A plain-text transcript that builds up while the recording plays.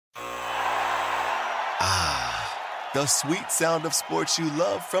The sweet sound of sports you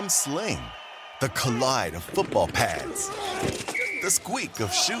love from Sling. The collide of football pads. The squeak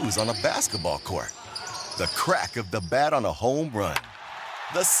of shoes on a basketball court. The crack of the bat on a home run.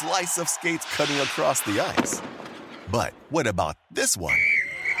 The slice of skates cutting across the ice. But what about this one?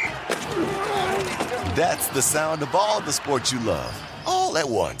 That's the sound of all the sports you love, all at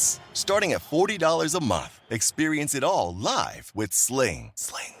once. Starting at $40 a month. Experience it all live with Sling.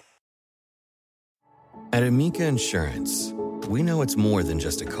 At Amica Insurance, we know it's more than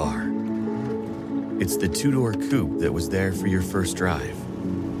just a car. It's the two-door coupe that was there for your first drive.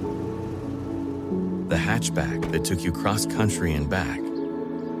 The hatchback that took you cross-country and back.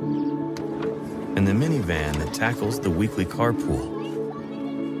 And the minivan that tackles the weekly carpool.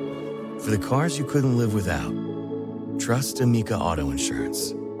 For the cars you couldn't live without, trust Amica Auto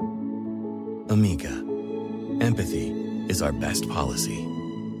Insurance. Amica. Empathy is our best policy.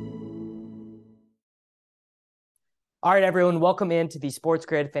 All right, everyone, welcome into the Sports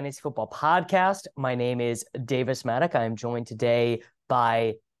Grid Fantasy Football Podcast. My name is Davis Maddock. I am joined today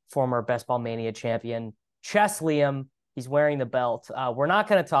by former Best Ball Mania champion, Chess Liam. He's wearing the belt. We're not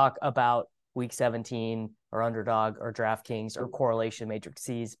going to talk about Week 17 or Underdog or DraftKings or correlation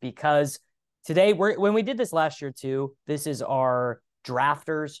matrices because today, when we did this last year too, this is our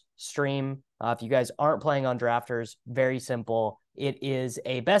Drafters stream. If you guys aren't playing on Drafters, very simple. It is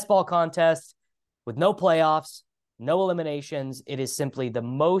a best ball contest with no playoffs, no eliminations. It is simply the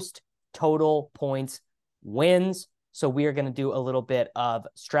most total points wins. So we are going to do a little bit of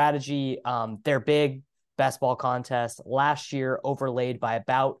strategy. Their big best ball contest last year overlaid by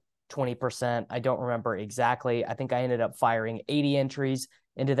about 20%. I don't remember exactly. I think I ended up firing 80 entries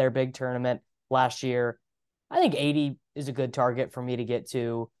into their big tournament last year. I think 80 is a good target for me to get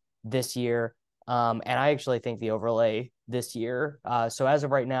to this year. And I actually think the overlay this year. So as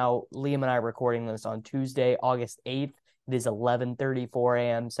of right now, Liam and I are recording this on Tuesday, August 8th. It is 11:34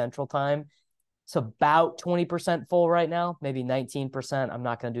 a.m. Central Time. It's about 20% full right now, maybe 19%. I'm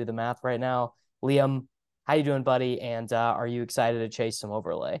not going to do the math right now. Liam, how you doing, buddy? And are you excited to chase some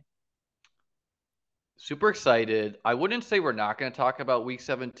overlay? Super excited. I wouldn't say we're not going to talk about Week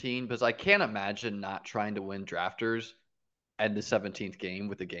 17 because I can't imagine not trying to win drafters at the 17th game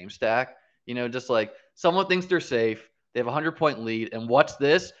with the game stack. You know, just like someone thinks they're safe. They have a 100-point lead. And what's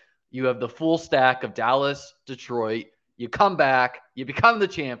this? You have the full stack of Dallas, Detroit. You come back. You become the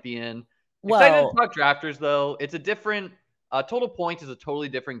champion. Excited to talk drafters, though. It's a different total points is a totally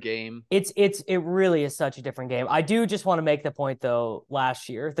different game. It really is such a different game. I do just want to make the point, though, last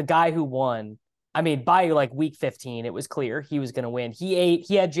year, the guy who won, I mean, by like week 15, it was clear he was going to win. He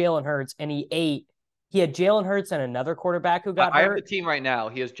had Jalen Hurts, and he had Jalen Hurts and another quarterback who got hurt. I have the team right now.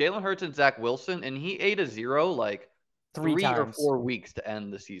 He has Jalen Hurts and Zach Wilson, and he ate a 0 like three or 4 weeks to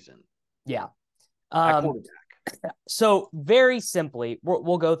end the season. Yeah. So very simply,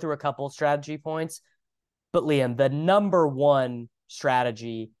 we'll go through a couple of strategy points. But Liam, the number one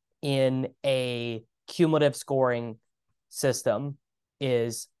strategy in a cumulative scoring system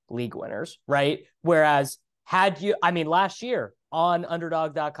is league winners, right? Whereas last year on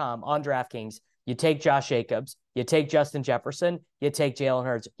underdog.com, on DraftKings, you take Josh Jacobs, you take Justin Jefferson, you take Jalen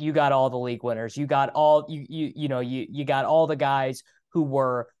Hurts, you got all the league winners. You got all you got all the guys who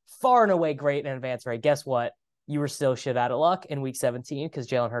were far and away great in advance, right? Guess what? You were still shit out of luck in week 17 because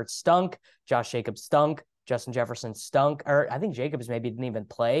Jalen Hurts stunk, Josh Jacobs stunk, Justin Jefferson stunk, or I think Jacobs maybe didn't even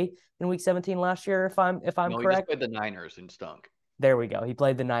play in week 17 last year, if I'm correct. He just played the Niners and stunk. There we go. He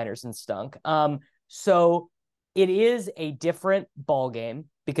played the Niners and stunk. So it is a different ball game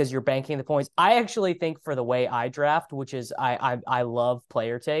because you're banking the points. I actually think for the way I draft, which is I love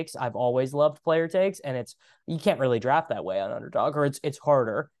player takes. I've always loved player takes, and you can't really draft that way on Underdog, or it's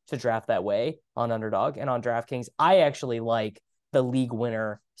harder to draft that way on Underdog and on DraftKings. I actually like the league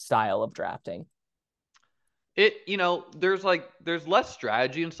winner style of drafting. There's less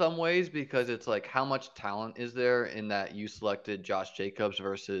strategy in some ways because it's like how much talent is there in that you selected Josh Jacobs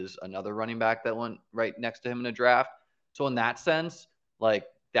versus another running back that went right next to him in a draft. So in that sense, like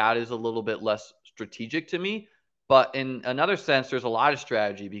that is a little bit less strategic to me. But in another sense, there's a lot of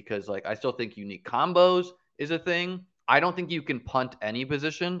strategy because like I still think unique combos is a thing. I don't think you can punt any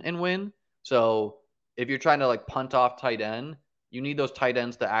position and win. So if you're trying to like punt off tight end, you need those tight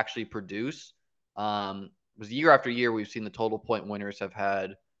ends to actually produce. Because year after year, we've seen the total point winners have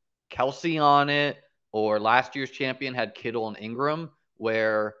had Kelsey on it, or last year's champion had Kittle and Ingram,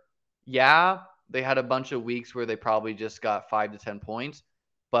 where, they had a bunch of weeks where they probably just got 5 to 10 points,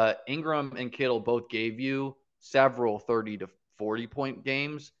 but Ingram and Kittle both gave you several 30 to 40 point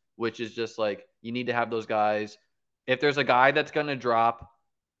games, which is just like you need to have those guys. If there's a guy that's going to drop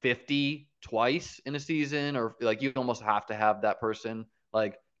 50 twice in a season, or like you almost have to have that person.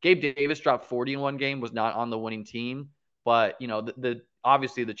 Like Gabe Davis dropped 40 in one game, was not on the winning team, but the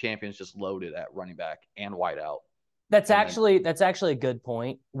obviously the champion's just loaded at running back and wideout. That's actually a good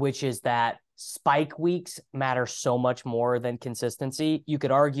point, which is that spike weeks matter so much more than consistency. You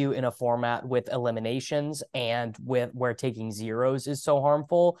could argue in a format with eliminations and with where taking zeros is so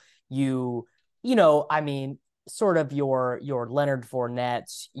harmful. I mean, sort of your Leonard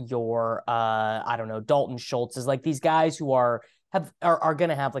Fournettes, your I don't know, Dalton Schultz is like these guys who are going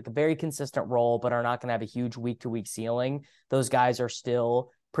to have like a very consistent role, but are not going to have a huge week to week ceiling. Those guys are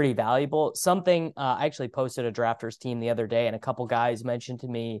still pretty valuable. Something I actually posted a drafters team the other day, and a couple guys mentioned to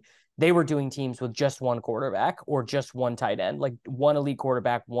me they were doing teams with just one quarterback or just one tight end, like one elite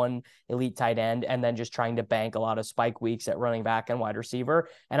quarterback, one elite tight end, and then just trying to bank a lot of spike weeks at running back and wide receiver.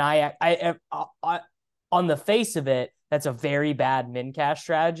 And I on the face of it, that's a very bad min cash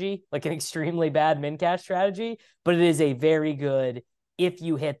strategy, like an extremely bad min cash strategy, but it is a very good, if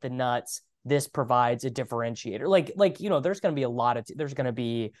you hit the nuts, this provides a differentiator. There's going to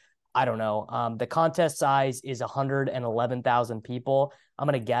be I don't know. The contest size is 111,000 people. I'm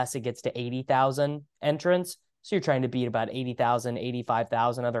going to guess it gets to 80,000 entrants. So you're trying to beat about 80,000,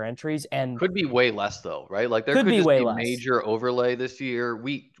 85,000 other entries, and could be way less though, right? Like there could just be major overlay this year.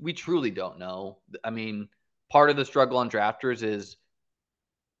 We truly don't know. I mean, part of the struggle on drafters is,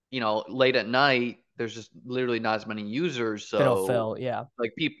 late at night, there's just literally not as many users. So it'll fill, yeah.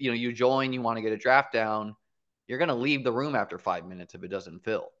 Like people, you join, you want to get a draft down, you're going to leave the room after 5 minutes if it doesn't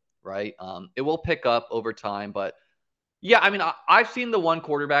fill, right? It will pick up over time, but yeah, I mean, I've seen the one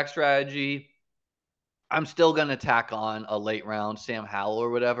quarterback strategy. I'm still going to tack on a late round Sam Howell or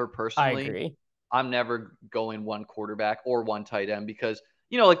whatever. Personally, I agree. I'm never going one quarterback or one tight end because,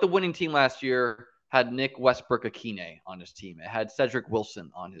 like the winning team last year had Nick Westbrook-Ikhine on his team. It had Cedric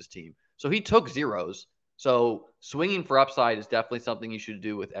Wilson on his team. So he took zeros. So swinging for upside is definitely something you should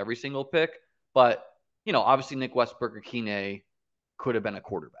do with every single pick. But, obviously Nick Westbrook-Ikhine could have been a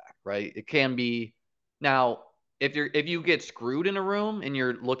quarterback, right? It can be. Now, if you get screwed in a room and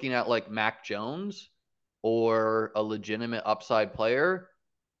you're looking at like Mac Jones or a legitimate upside player,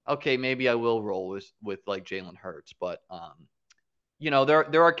 okay, maybe I will roll with like Jalen Hurts. But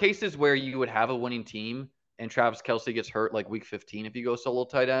there are cases where you would have a winning team and Travis Kelce gets hurt like week 15 if you go solo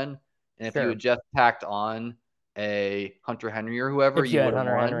tight end. And if you had just tacked on a Hunter Henry or whoever, you would have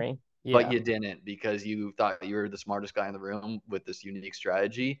won. Henry. Yeah. But you didn't because you thought you were the smartest guy in the room with this unique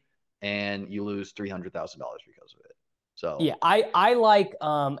strategy, and you lose $300,000 because of it. So yeah, I like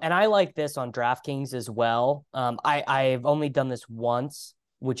and I like this on DraftKings as well. I've only done this once,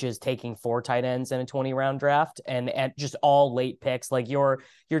 which is taking 4 tight ends in a 20-round draft and at just all late picks. Like your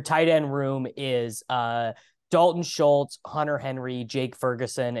tight end room is Dalton Schultz, Hunter Henry, Jake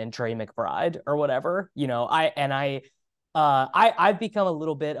Ferguson, and Trey McBride or whatever. I've become a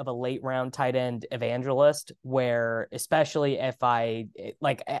little bit of a late round tight end evangelist where, especially if I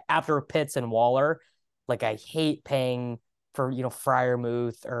like after Pitts and Waller, like I hate paying for,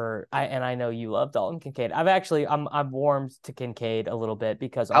 Freiermuth I know you love Dalton Kincaid. I'm warmed to Kincaid a little bit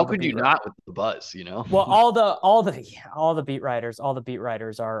because how could you not with the buzz, Well, all the beat writers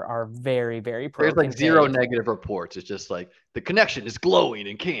are very, very pro. There's like Kincaid. Zero negative reports. It's just like the connection is glowing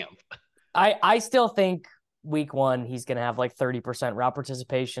in camp. I still think week 1 he's going to have like 30% route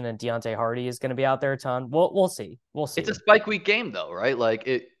participation and Deontay Hardy is going to be out there a ton. We'll see. It's a spike week game though, right? Like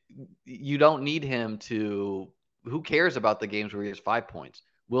you don't need him to. Who cares about the games where he has 5 points?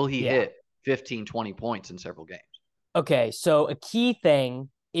 Will he hit 15, 20 points in several games? Okay, so a key thing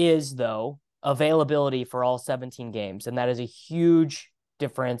is, though, availability for all 17 games, and that is a huge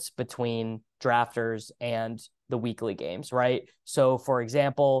difference between drafters and the weekly games, right? So, for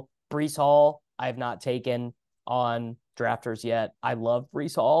example, Breece Hall, I have not taken on drafters yet. I love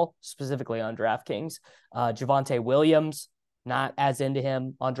Breece Hall, specifically on DraftKings. Javonte Williams, not as into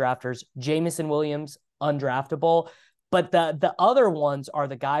him on drafters. Jameson Williams, undraftable. But the other ones are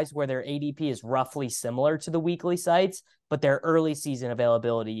the guys where their ADP is roughly similar to the weekly sites, but their early season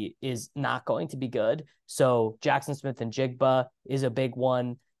availability is not going to be good. So Jackson Smith and Jigba is a big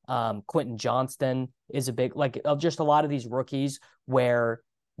one. Quentin Johnston is a big, just a lot of these rookies where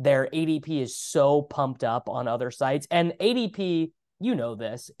their ADP is so pumped up on other sites. And ADP,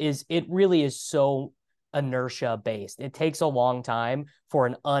 it really is so inertia based. It takes a long time for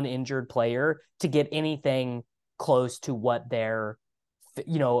an uninjured player to get anything close to what they're,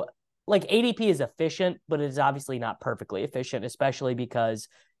 ADP is efficient, but it is obviously not perfectly efficient, especially because,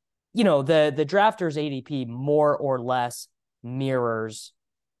 the drafters ADP more or less mirrors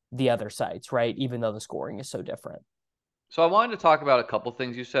the other sites, right? Even though the scoring is so different. So I wanted to talk about a couple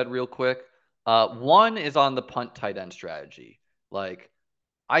things you said real quick. One is on the punt tight end strategy. Like,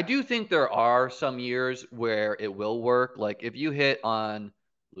 I do think there are some years where it will work. Like, if you hit on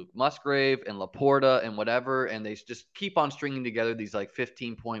Luke Musgrave and Laporta and whatever, and they just keep on stringing together these like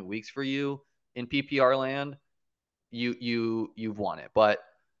 15-point weeks for you in PPR land, you've won it. But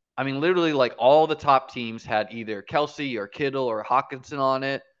I mean, literally, like all the top teams had either Kelsey or Kittle or Hawkinson on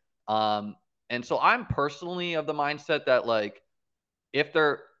it. And so I'm personally of the mindset that like if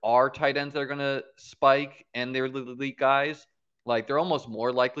there are tight ends that are gonna spike and they're the elite guys, like they're almost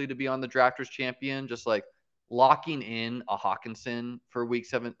more likely to be on the drafters champion. Just like locking in a Hawkinson for week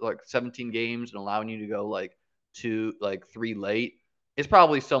 7, like 17 games, and allowing you to go like 3 late is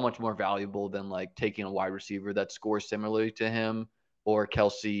probably so much more valuable than like taking a wide receiver that scores similarly to him or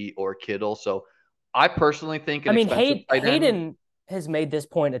Kelsey or Kittle. So I personally think I an mean, expensive tight end. Hayden has made this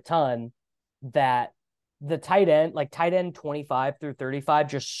point a ton that the tight end, like tight end 25 through 35,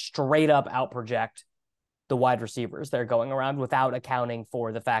 just straight up out project the wide receivers they're going around without accounting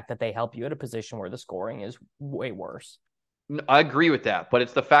for the fact that they help you at a position where the scoring is way worse. I agree with that, but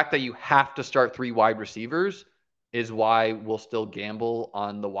it's the fact that you have to start 3 wide receivers is why we'll still gamble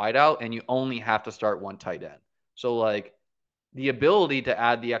on the wideout, and you only have to start 1 tight end. So like the ability to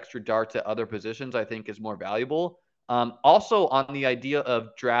add the extra darts at other positions, I think, is more valuable. Also, on the idea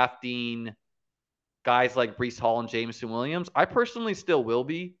of drafting guys like Breece Hall and Jameson Williams, I personally still will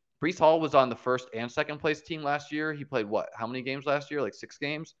be. Breece Hall was on the first and second place team last year. He played what? How many games last year? Like 6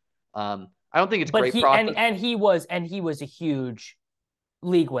 games. I don't think it's But great he process. and he was a huge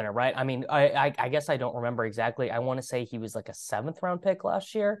league winner, right? I mean, I guess I don't remember exactly. I want to say he was like a 7th round pick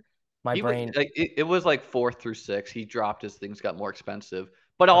last year. My He was brain. like it was like 4th through 6th. He dropped as things got more expensive,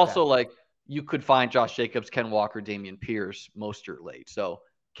 but Okay. also like you could find Josh Jacobs, Ken Walker, Damian Pierce, Mostert late. So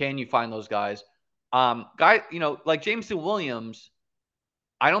can you find those guys? Like Jameson Williams,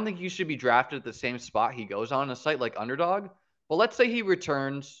 I don't think you should be drafted at the same spot he goes on a site like Underdog. But let's say he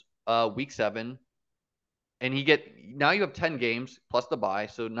returns week 7 and now you have 10 games plus the bye,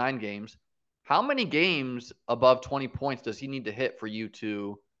 so 9 games. How many games above 20 points does he need to hit for you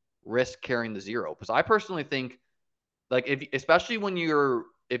to risk carrying the 0? Because I personally think like especially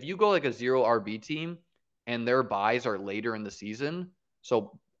if you go like a 0 RB team and their buys are later in the season,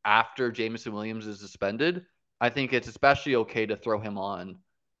 so after Jameson Williams is suspended, I think it's especially okay to throw him on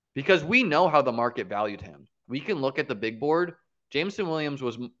because we know how the market valued him. We can look at the big board. Jameson Williams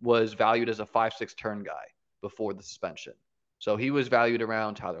was valued as a 5-6 turn guy before the suspension. So he was valued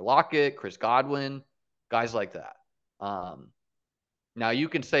around Tyler Lockett, Chris Godwin, guys like that. Now you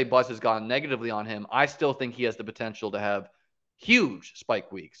can say Buzz has gone negatively on him. I still think he has the potential to have huge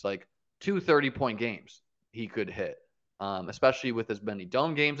spike weeks, like 2 30-point games he could hit, especially with as many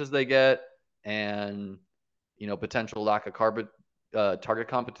dome games as they get and, potential lack of target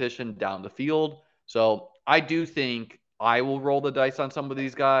competition down the field. So I do think I will roll the dice on some of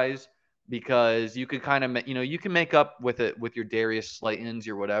these guys because you could kind of, you can make up with it with your Darius Slaytons,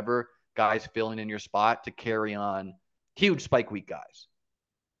 your whatever guys filling in your spot to carry on huge spike week guys.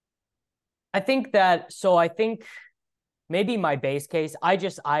 I think maybe my base case, I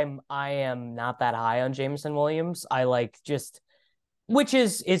am not that high on Jameson Williams. I like just which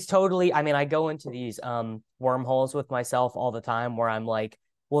is totally, I mean, I go into these wormholes with myself all the time where I'm like,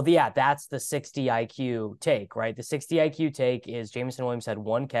 well, yeah, that's the 60 IQ take, right? The 60 IQ take is Jameson Williams had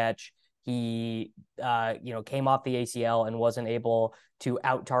 1 catch. He came off the ACL and wasn't able to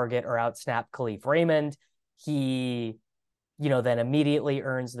out target or out snap Khalif Raymond. He then immediately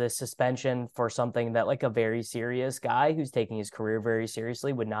earns this suspension for something that like a very serious guy who's taking his career very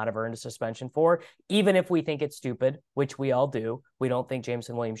seriously would not have earned a suspension for, even if we think it's stupid, which we all do. We don't think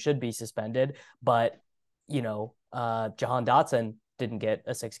Jameson Williams should be suspended, but Jahan Dotson didn't get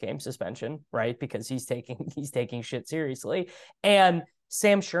a 6-game suspension, right? Because he's taking shit seriously. And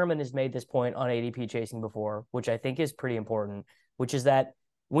Sam Sherman has made this point on ADP chasing before, which I think is pretty important, which is that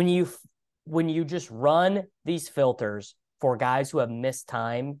when you just run these filters for guys who have missed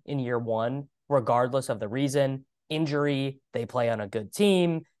time in year 1, regardless of the reason, injury, they play on a good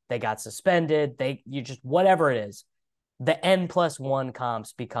team, they got suspended, whatever it is, the N+1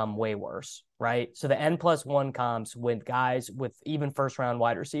 comps become way worse, right? So the N+1 comps with guys with even first-round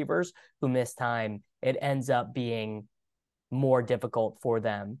wide receivers who miss time, it ends up being more difficult for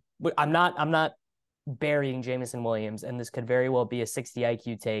them. I'm not burying Jameson Williams, and this could very well be a 60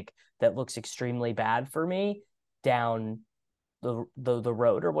 IQ take that looks extremely bad for me down the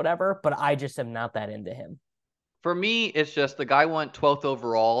road or whatever, but I just am not that into him. For me, it's just the guy went 12th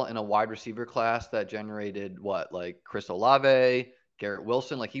overall in a wide receiver class that generated like Chris Olave, Garrett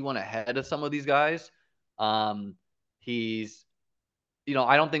Wilson. Like he went ahead of some of these guys. He's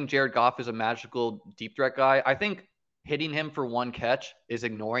I don't think Jared Goff is a magical deep threat guy. I think hitting him for one catch is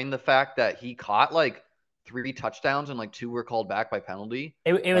ignoring the fact that he caught like 3 touchdowns and like 2 were called back by penalty.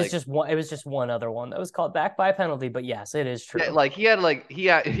 It was just one. It was just one other one that was called back by a penalty. But yes, it is true. Yeah, like he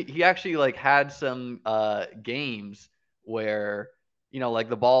actually like had some games where like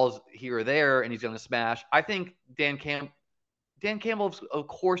the ball's here or there and he's gonna smash. I think Dan Campbell of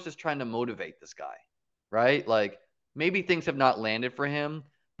course is trying to motivate this guy, right? Like maybe things have not landed for him,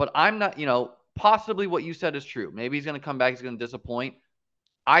 but I'm not. Possibly what you said is true. Maybe he's gonna come back. He's gonna disappoint.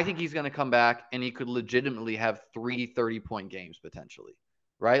 I think he's going to come back and he could legitimately have 3 30-point games potentially,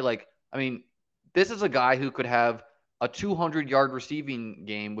 right? Like, I mean, this is a guy who could have a 200-yard receiving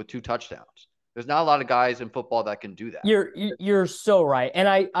game with 2 touchdowns. There's not a lot of guys in football that can do that. You're so right. And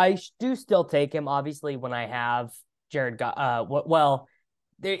I do still take him, obviously, when I have Jared Goff.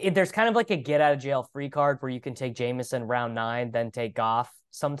 There's kind of like a get out of jail free card where you can take Jameson round 9, then take Goff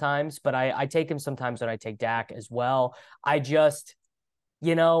sometimes. But I take him sometimes when I take Dak as well. I just...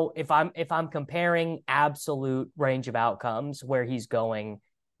 if I'm comparing absolute range of outcomes where he's going,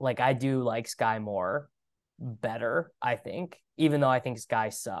 like I do like Sky Moore better, I think, even though I think Sky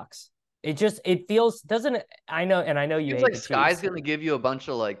sucks. It feels doesn't I know, and I know you hate like the Sky's Chiefs. going to give you a bunch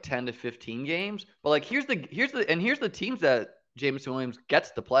of like 10 to 15 games, but like here's the teams that Jameson Williams gets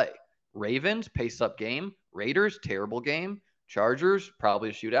to play. Ravens, pace up game. Raiders, terrible game. Chargers, probably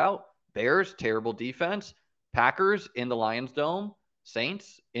a shootout. Bears, terrible defense. Packers in the Lions Dome.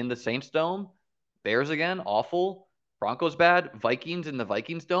 Saints in the Saints Dome. Bears again, awful. Broncos bad. Vikings in the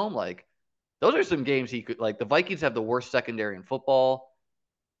Vikings Dome. Like, those are some games he could, like, the Vikings have the worst secondary in football.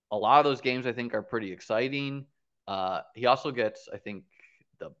 A lot of those games I think are pretty exciting. He also gets, I think,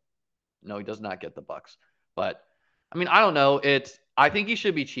 no, he does not get the Bucks. But I mean, I don't know. I think he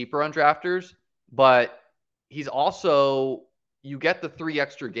should be cheaper on drafters, but he's also, you get the 3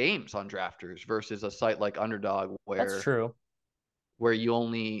 extra games on drafters versus a site like Underdog where That's true. Where you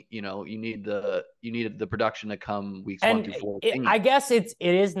only, you needed the production to come weeks And 1 through 4. I guess it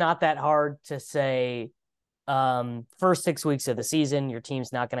is not that hard to say. First 6 weeks of the season, your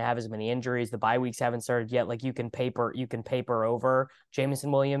team's not going to have as many injuries. The bye weeks haven't started yet. Like you can paper over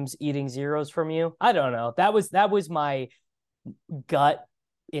Jameson Williams eating zeros from you. I don't know. That was my gut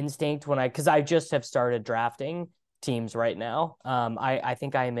instinct because I just have started drafting teams right now. I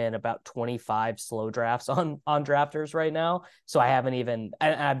think I'm in about 25 slow drafts on drafters right now. So I haven't even,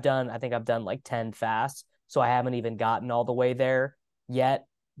 and I think I've done like 10 fast. So I haven't even gotten all the way there yet.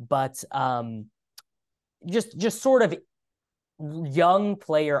 But just sort of young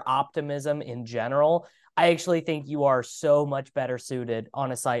player optimism in general. I actually think you are so much better suited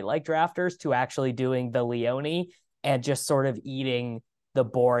on a site like Drafters to actually doing the Leone and just sort of eating the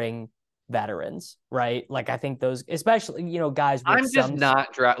boring veterans, right? Like I think those, especially guys. I'm just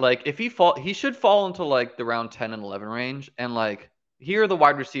not like if he should fall into like the round 10 and 11 range, and like here are the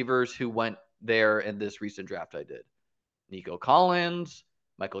wide receivers who went there in this recent draft I did: Nico Collins,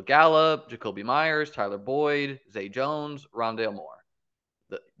 Michael Gallup, Jacoby Myers, Tyler Boyd, Zay Jones, Rondale Moore.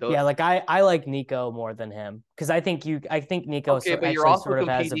 Yeah, like I like Nico more than him because I think Nico actually sort of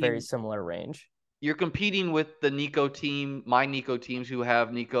has a very similar range. You're competing with the Nico team, my Nico teams who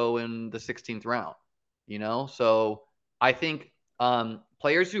have Nico in the 16th round, So I think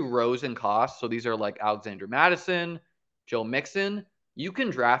players who rose in cost, so these are like Alexander Mattison, Joe Mixon, you can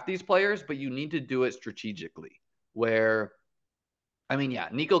draft these players, but you need to do it strategically. Where, I mean, yeah,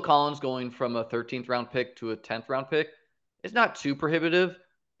 Nico Collins going from a 13th round pick to a 10th round pick, it's not too prohibitive.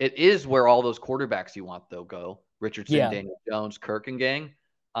 It is where all those quarterbacks you want, though, go. Richardson, Daniel Jones, Kirk, and gang.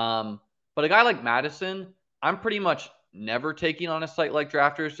 But a guy like Madison, I'm pretty much never taking on a site like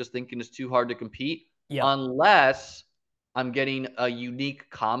Drafters, just thinking it's too hard to compete. Yep. Unless I'm getting a unique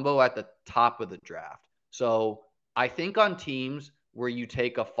combo at the top of the draft. So I think on teams where you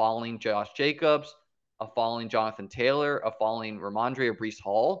take a falling Josh Jacobs, a falling Jonathan Taylor, a falling Ramondre or Breece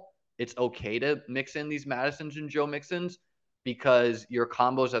Hall, it's okay to mix in these Madisons and Joe Mixons because your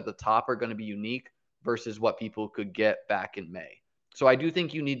combos at the top are going to be unique versus what people could get back in May. So I do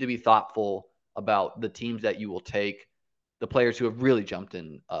think you need to be thoughtful about the teams that you will take, the players who have really jumped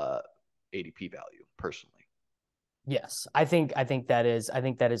in ADP value personally. Yes, I think that is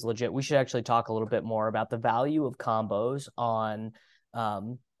legit. We should actually talk a little bit more about the value of combos on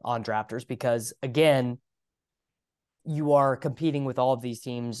drafters because again, you are competing with all of these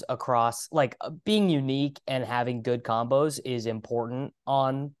teams across, like being unique and having good combos is important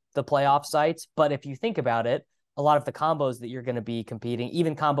on the playoff sites. But if you think about it, a lot of the combos that you're going to be competing,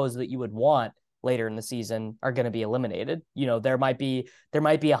 even combos that you would want, later in the season are going to be eliminated. There might be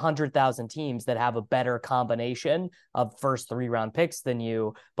 100,000 teams that have a better combination of first 3-round picks than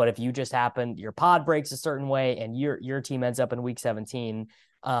you. But if you just happen, your pod breaks a certain way and your team ends up in week 17,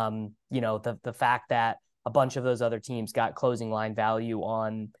 the fact that a bunch of those other teams got closing line value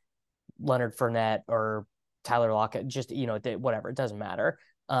on Leonard Fournette or Tyler Lockett, just, whatever, it doesn't matter.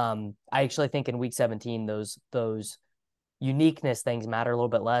 I actually think in week 17, those uniqueness things matter a little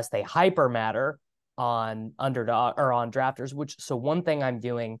bit less. They hyper matter on underdog or on drafters, so one thing I'm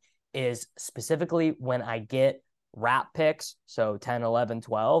doing is specifically when I get wrap picks, so 10, 11,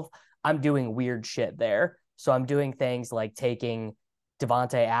 12, I'm doing weird shit there. So I'm doing things like taking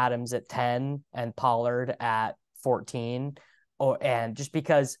Devontae Adams at 10 and Pollard at 14, and just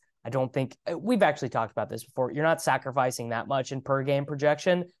because I don't think we've actually talked about this before. You're not sacrificing that much in per game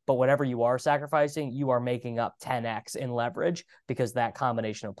projection, but whatever you are sacrificing, you are making up 10x in leverage because that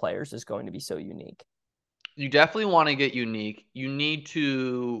combination of players is going to be so unique. You definitely want to get unique. You need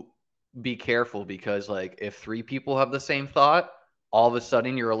to be careful because, like, if 3 people have the same thought, all of a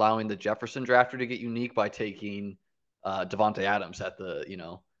sudden you're allowing the Jefferson drafter to get unique by taking Devontae Adams at the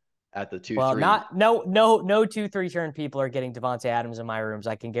 2-3. Well, no 2-3 turn people are getting Devontae Adams in my rooms.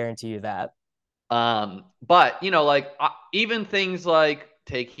 I can guarantee you that. But even things like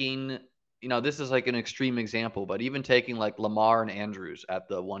taking, this is like an extreme example, but even taking like Lamar and Andrews at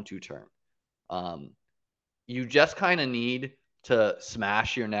the 1-2 turn, you just kind of need to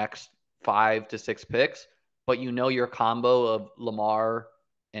smash your next 5 to 6 picks, but your combo of Lamar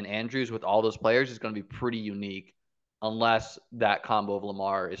and Andrews with all those players is going to be pretty unique, unless that combo of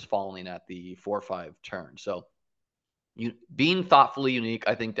Lamar is falling at the 4-5 turn. So being thoughtfully unique,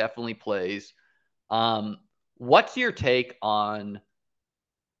 I think, definitely plays. What's your take on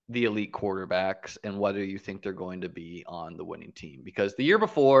the elite quarterbacks and whether you think they're going to be on the winning team? Because the year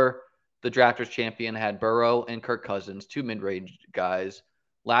before, the Drafters champion had Burrow and Kirk Cousins, 2 mid-range guys.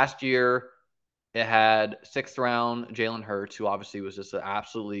 Last year, it had 6th round Jalen Hurts, who obviously was just an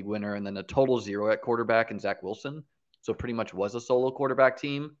absolutely winner, and then a total 0 at quarterback in Zach Wilson. So pretty much was a solo quarterback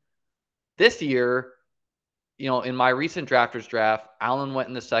team. This year, in my recent drafters draft, Allen went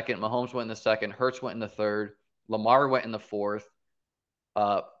in the 2nd, Mahomes went in the 2nd, Hurts went in the 3rd, Lamar went in the 4th,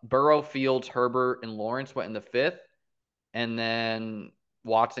 Burrow, Fields, Herbert, and Lawrence went in the 5th, and then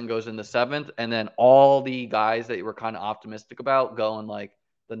Watson goes in the 7th, and then all the guys that you were kind of optimistic about go in like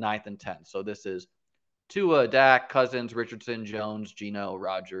the 9th and 10th. So this is Tua, Dak, Cousins, Richardson, Jones, Geno,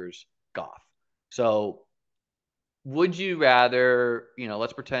 Rodgers, Goff. So would you rather,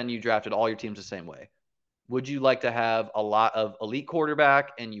 let's pretend you drafted all your teams the same way. Would you like to have a lot of elite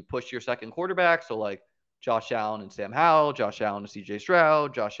quarterback and you push your second quarterback? So like Josh Allen and Sam Howell, Josh Allen and CJ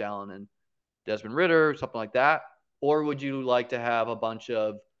Stroud, Josh Allen and Desmond Ridder, something like that? Or would you like to have a bunch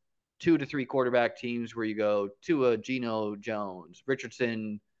of 2 to 3 quarterback teams where you go Tua, Geno, Jones,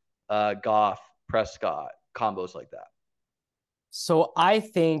 Richardson, Goff, Prescott, combos like that? So I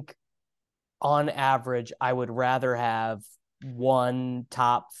think on average, I would rather have one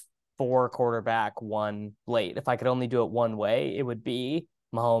top 4 quarterback, one late. If I could only do it one way, it would be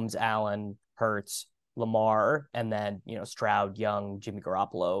Mahomes, Allen, Hurts, Lamar, and then, Stroud, Young, Jimmy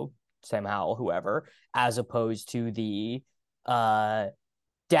Garoppolo, Sam Howell, whoever, as opposed to the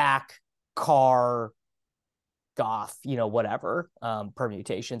Dak, Carr, Goff, whatever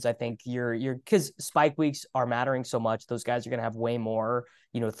permutations. I think you're because spike weeks are mattering so much. Those guys are going to have way more,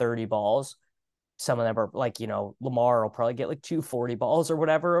 30 balls. Some of them are like, Lamar will probably get like 240 balls or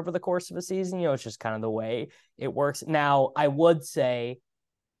whatever over the course of a season. It's just kind of the way it works. Now, I would say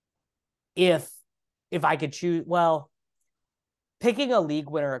if I could choose, picking a league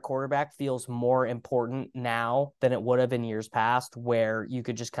winner at quarterback feels more important now than it would have in years past, where you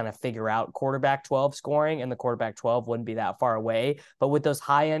could just kind of figure out quarterback 12 scoring and the quarterback 12 wouldn't be that far away. But with those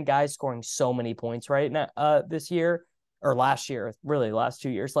high-end guys scoring so many points right now, this year or last year, really last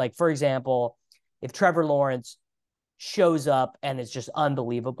 2 years, like, for example, if Trevor Lawrence shows up and is just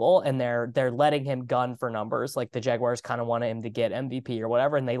unbelievable and they're letting him gun for numbers, like the Jaguars kind of wanted him to get MVP or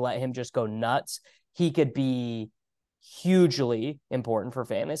whatever, and they let him just go nuts, he could be hugely important for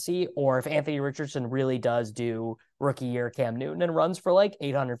fantasy. Or if Anthony Richardson really does do rookie year Cam Newton and runs for like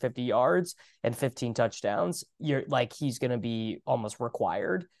 850 yards and 15 touchdowns, you're like, he's going to be almost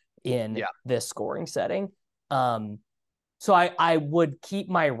required in this scoring setting. So I would keep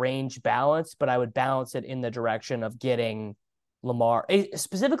my range balanced, but I would balance it in the direction of getting Lamar,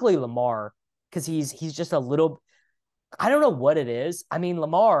 specifically Lamar, because he's just a little, I don't know what it is. I mean,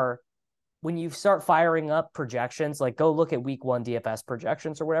 Lamar, when you start firing up projections, like go look at week 1 DFS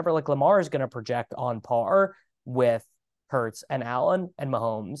projections or whatever, like Lamar is going to project on par with Hurts and Allen and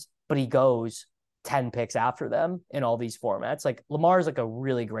Mahomes, but he goes 10 picks after them in all these formats. Like Lamar's like a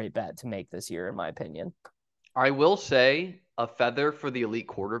really great bet to make this year, in my opinion. I will say a feather for the elite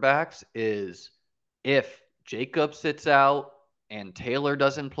quarterbacks is if Jacob sits out and Taylor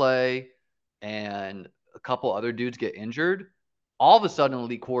doesn't play and a couple other dudes get injured, all of a sudden an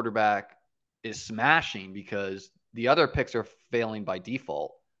elite quarterback is smashing because the other picks are failing by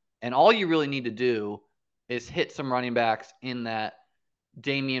default. And all you really need to do is hit some running backs in that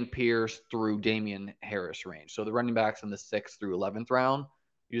Damian Pierce through Damian Harris range. So the running backs in the 6th through 11th round,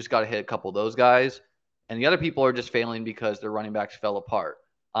 you just got to hit a couple of those guys. And the other people are just failing because their running backs fell apart.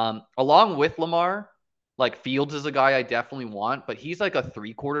 Along with Lamar, like Fields is a guy I definitely want, but he's like a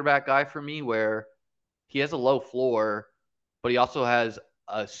 3 quarterback guy for me where he has a low floor, but he also has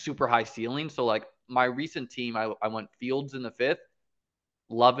a super high ceiling. So like my recent team, I went Fields in the 5th,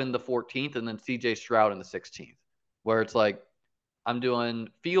 Love in the 14th, and then CJ Stroud in the 16th, where it's like I'm doing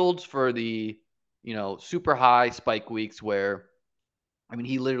Fields for the, super high spike weeks where, I mean,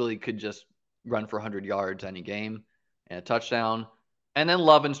 he literally could just run for 100 yards any game and a touchdown. And then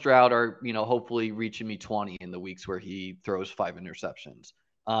Love and Stroud are, hopefully reaching me 20 in the weeks where he throws 5 interceptions.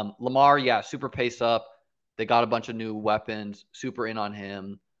 Lamar, yeah, super pace up. They got a bunch of new weapons, super in on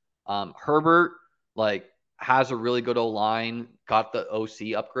him. Herbert, like, has a really good O-line, got the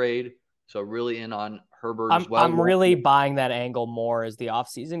OC upgrade. So really in on Herbert as well. I'm really buying that angle more as the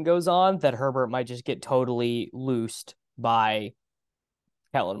offseason goes on, that Herbert might just get totally loosed by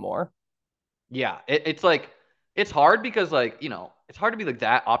Kellen Moore. Yeah, it's like, it's hard because, like, it's hard to be like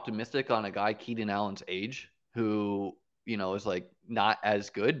that optimistic on a guy Keenan Allen's age who, is like not as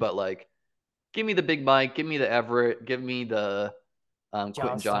good, but like, give me the Big Mike, give me the Everett, give me the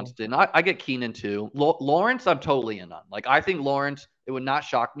Quentin Johnston. I get Keenan too. Lawrence, I'm totally in on. Like, I think Lawrence, it would not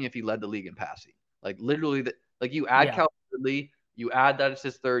shock me if he led the league in passing. Like, literally, like, you add Calvin Ridley, you add that it's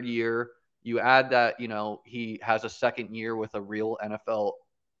his 3rd year, you add that, he has a 2nd year with a real NFL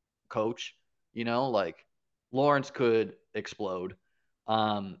coach, like, Lawrence could explode.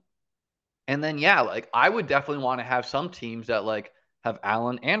 And then, yeah, like, I would definitely want to have some teams that, like, have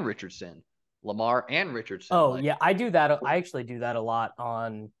Allen and Richardson, Lamar and Richardson. Oh, yeah, I do that. I actually do that a lot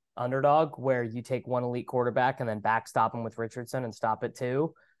on Underdog, where you take one elite quarterback and then backstop him with Richardson and stop it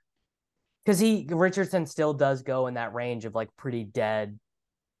too. Because Richardson still does go in that range of like pretty dead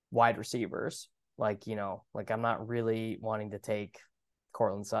wide receivers. Like, like I'm not really wanting to take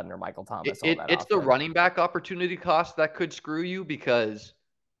Courtland Sutton or Michael Thomas. It's the running back opportunity cost that could screw you, because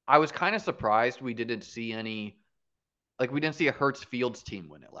I was kind of surprised we didn't see a Hurts Fields team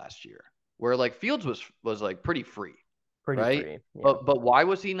win it last year, where like Fields was like pretty free, right? Free, yeah. But why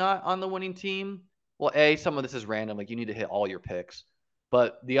was he not on the winning team? Well, some of this is random. Like, you need to hit all your picks.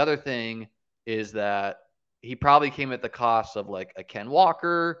 But the other thing is that he probably came at the cost of like a Ken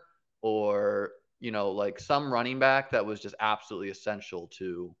Walker or, like some running back that was just absolutely essential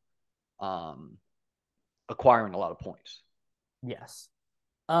to acquiring a lot of points. Yes.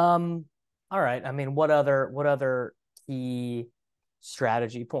 All right. I mean, what other key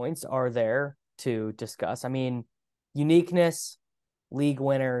strategy points are there to discuss? I mean, uniqueness, league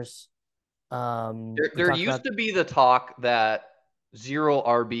winners. There used to be the talk that 0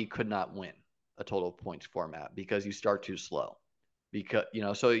 RB could not win a total points format because you start too slow. Because,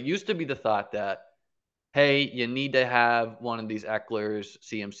 so it used to be the thought that, hey, you need to have one of these Ecklers,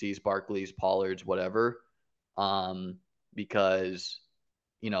 CMCs, Barkleys, Pollards, whatever. Because,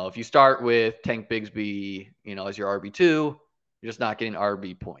 if you start with Tank Bigsby, as your RB2, you're just not getting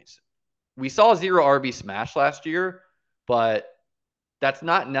RB points. We saw 0 RB smash last year, but that's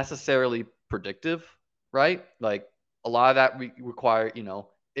not necessarily predictive, right? Like, a lot of that require,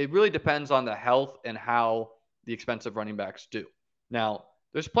 it really depends on the health and how the expensive running backs do. Now,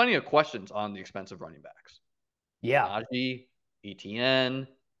 there's plenty of questions on the expensive running backs. Yeah. Najee, ETN,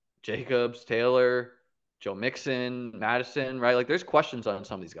 Jacobs, Taylor, Joe Mixon, Madison, right? Like, there's questions on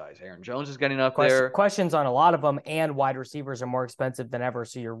some of these guys. Aaron Jones is getting up there. Questions on a lot of them, and wide receivers are more expensive than ever,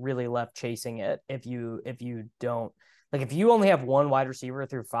 so you're really left chasing it if you don't. Like, if you only have one wide receiver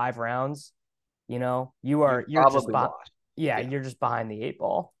through 5 rounds, you're just lost. Yeah, you're just behind the 8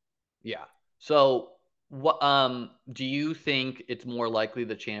 ball. Yeah. So, what do you think it's more likely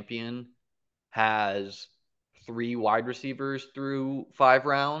the champion has 3 wide receivers through 5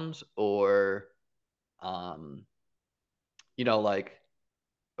 rounds, or or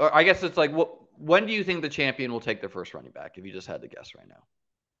I guess it's like, when do you think the champion will take their first running back, if you just had to guess right now?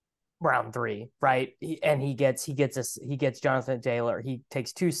 Round 3, right? He gets Jonathan Taylor. He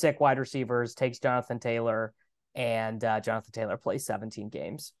takes 2 sick wide receivers, takes Jonathan Taylor, and Jonathan Taylor plays 17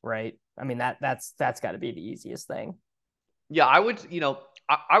 games, right? I mean, that's got to be the easiest thing. Yeah, I would,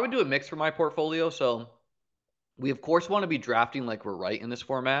 I would do a mix for my portfolio. So we of course want to be drafting like we're right in this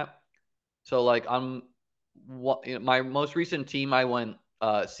format. So like my most recent team, I went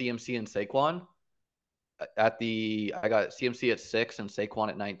CMC and Saquon I got CMC at 6 and Saquon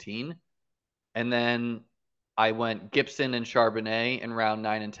at 19. And then I went Gibson and Charbonnet in round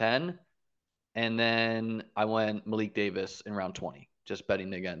 9 and 10. And then I went Malik Davis in round 20, just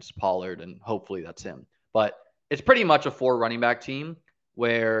betting against Pollard, and hopefully that's him. But it's pretty much a 4 running back team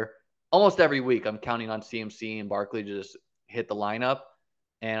where almost every week I'm counting on CMC and Barkley to just hit the lineup,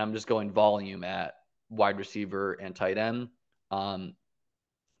 and I'm just going volume at wide receiver and tight end.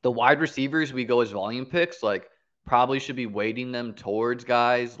 The wide receivers we go as volume picks, like probably should be weighting them towards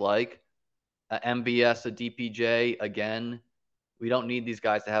guys like a MBS, a DPJ. Again, we don't need these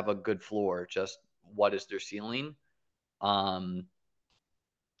guys to have a good floor. Just what is their ceiling? I don't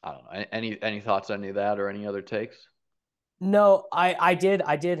know. Any thoughts on any of that or any other takes? No, I did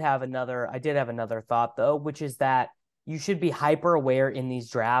have another thought though, which is that you should be hyper aware in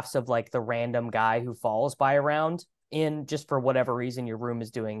these drafts of like the random guy who falls by a round in just for whatever reason your room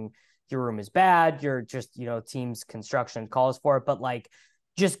is bad, you're just, team's construction calls for it, but like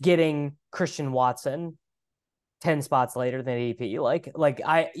just getting Christian Watson 10 spots later than ADP, like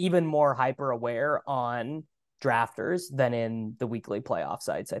I even more hyper aware on drafters than in the weekly playoff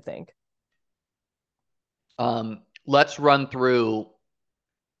sites, I think. Let's run through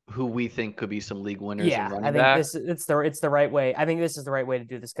who we think could be some league winners and running backs. It's the right way. I think this is the right way to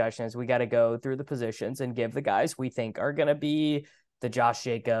do discussion is we got to go through the positions and give the guys we think are going to be the Josh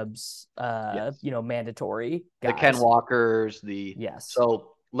Jacobs, mandatory guys. The Ken Walkers, yes.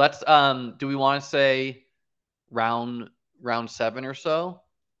 So let's, do we want to say round 7 or so?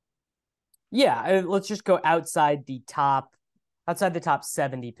 Yeah. Let's just go outside the top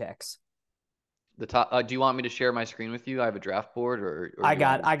 70 picks. The top. Do you want me to share my screen with you? I have a draft board, or I'm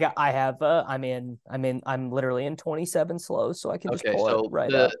literally in 27 slows, so I can just pull it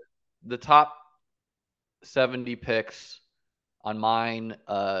right up. The top 70 picks on mine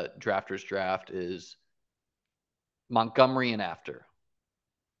drafters draft is Montgomery and after.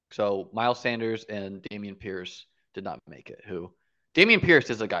 So Miles Sanders and Dameon Pierce did not make it. Dameon Pierce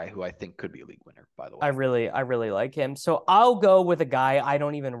is a guy who I think could be a league winner, by the way. I really like him. So I'll go with a guy I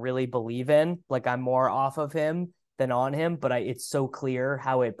don't even really believe in. Like I'm more off of him than on him, but it's so clear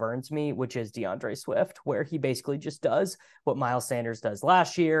how it burns me, which is DeAndre Swift, where he basically just does what Miles Sanders does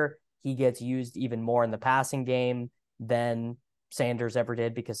last year. He gets used even more in the passing game than Sanders ever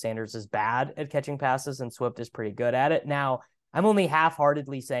did because Sanders is bad at catching passes and Swift is pretty good at it. Now, I'm only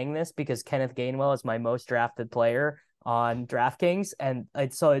half-heartedly saying this because Kenneth Gainwell is my most drafted player on DraftKings. And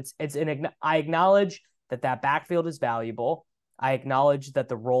I acknowledge that backfield is valuable. I acknowledge that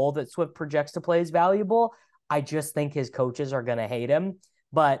the role that Swift projects to play is valuable. I just think his coaches are going to hate him,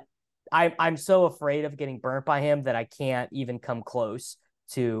 but I'm so afraid of getting burnt by him that I can't even come close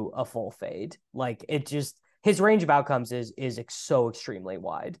to a full fade. Like his range of outcomes is so extremely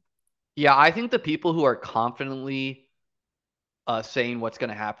wide. Yeah. I think the people who are confidently saying what's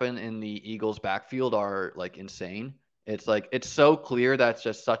going to happen in the Eagles backfield are like insane. It's so clear that's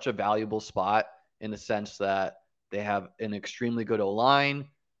just such a valuable spot in the sense that they have an extremely good O-line.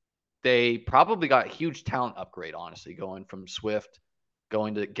 They probably got a huge talent upgrade, honestly, going from Swift,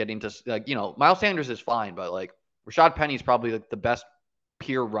 getting to Miles Sanders is fine, but like Rashad Penny's probably like the best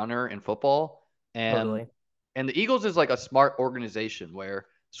pure runner in football. And the Eagles is like a smart organization where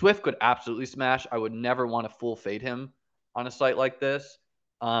Swift could absolutely smash. I would never want to full fade him on a site like this.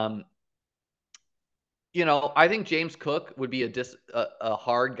 I think James Cook would be a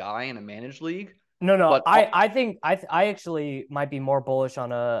hard guy in a managed league. No, but I think I actually might be more bullish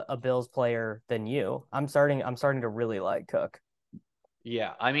on a Bills player than you. I'm starting to really like Cook.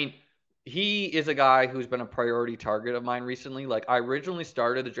 Yeah, I mean, he is a guy who's been a priority target of mine recently. Like I originally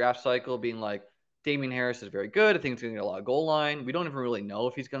started the draft cycle being like, Damien Harris is very good. I think he's going to get a lot of goal line. We don't even really know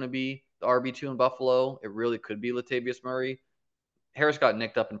if he's going to be the RB2 in Buffalo. It really could be Latavius Murray. Harris got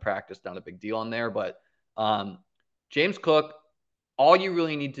nicked up in practice, not a big deal on there, but James Cook, all you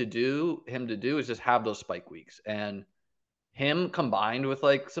really need him to do is just have those spike weeks, and him combined with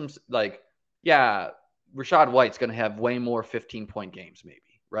Rashad White's going to have way more 15-point games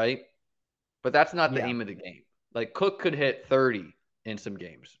maybe, right? But that's not the aim of the game. Like Cook could hit 30 in some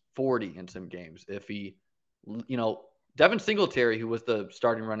games, 40 in some games. If he, Devin Singletary, who was the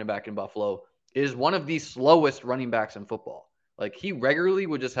starting running back in Buffalo, is one of the slowest running backs in football. Like he regularly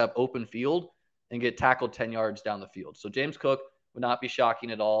would just have open field and get tackled 10 yards down the field. So James Cook would not be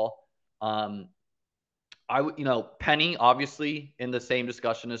shocking at all. Penny, obviously, in the same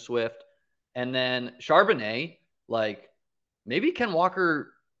discussion as Swift. And then Charbonnet, like maybe Ken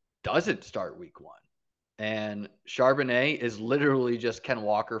Walker doesn't start week 1. And Charbonnet is literally just Ken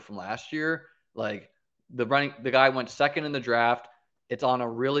Walker from last year. Like the guy went second in the draft. It's on a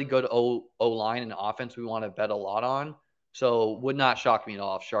really good O line and offense we want to bet a lot on. So would not shock me at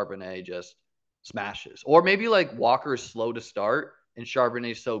all if Charbonnet just smashes. Or maybe like Walker is slow to start and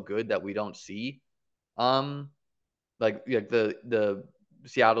Charbonnet is so good that we don't see. Like the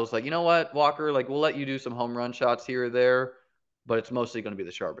Seattle's like, you know what, Walker, like we'll let you do some home run shots here or there, but it's mostly going to be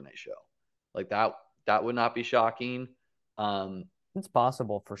the Charbonnet show. Like that would not be shocking. It's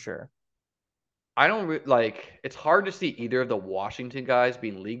possible for sure. I don't like. It's hard to see either of the Washington guys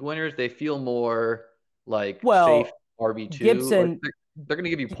being league winners. They feel more like safe RB2. Gibson, like they're going to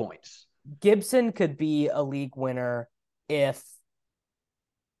give you points. Gibson could be a league winner if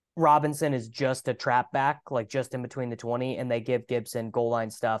Robinson is just a trap back, like just in between the 20, and they give Gibson goal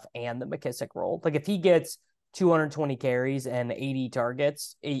line stuff and the McKissic role. Like if he gets 220 carries and 80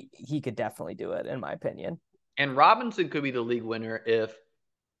 targets, he could definitely do it, in my opinion. And Robinson could be the league winner if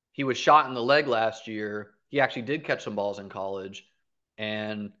he was shot in the leg last year. He actually did catch some balls in college.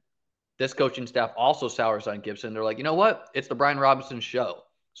 And this coaching staff also sours on Gibson. They're like, you know what? It's the Brian Robinson show.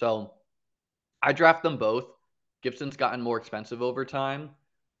 So I draft them both. Gibson's gotten more expensive over time.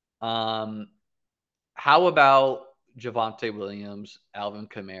 How about Javonte Williams, Alvin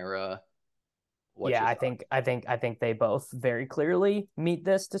Kamara? I think they both very clearly meet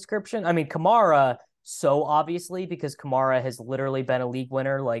this description. I mean, Kamara, so obviously, because Kamara has literally been a league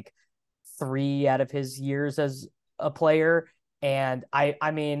winner like 3 out of his years as a player. And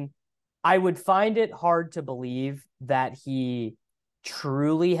I mean, I would find it hard to believe that he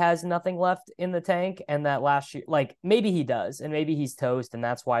truly has nothing left in the tank and that last year, like maybe he does, and maybe he's toast, and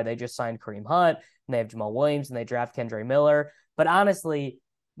that's why they just signed Kareem Hunt and they have Jamal Williams and they draft Kendre Miller. But honestly,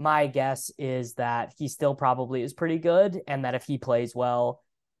 my guess is that he still probably is pretty good, and that if he plays well,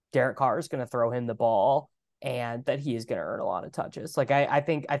 Derek Carr is going to throw him the ball and that he is going to earn a lot of touches. Like I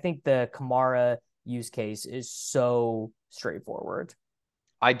think the Kamara use case is so straightforward.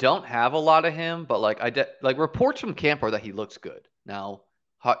 I don't have a lot of him, but like like reports from camp are that he looks good. Now,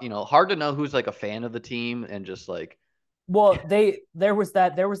 hard to know who's like a fan of the team and just like. Well, there was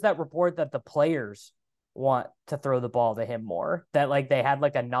that report that the players want to throw the ball to him more. That like they had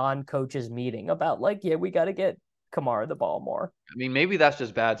like a non-coaches meeting about like, yeah, we got to get Kamara the ball more. I mean, maybe that's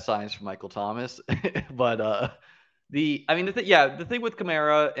just bad science for Michael Thomas, but the thing with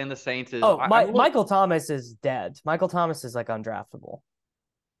Kamara and the Saints is Michael Thomas is dead. Michael Thomas is like undraftable.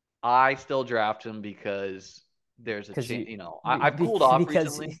 I still draft him because there's a chance. I've cooled off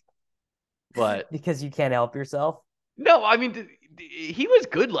recently, but because you can't help yourself. No, I mean he was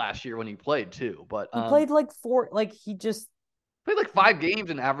good last year when he played too, but he played like 4. Like he just played like 5 games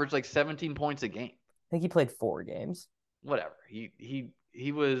and averaged like 17 points a game. I think he played 4 games. Whatever.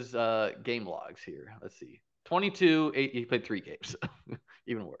 He was game logs here. Let's see. 22. He played 3 games.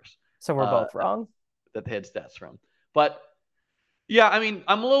 Even worse. So we're both wrong. That they had stats from, but. Yeah, I mean,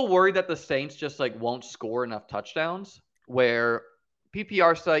 I'm a little worried that the Saints just like won't score enough touchdowns. Where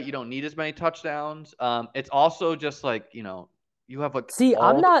PPR site, you don't need as many touchdowns. It's also just like you have like. See,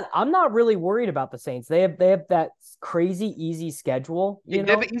 I'm not really worried about the Saints. They have that crazy easy schedule. They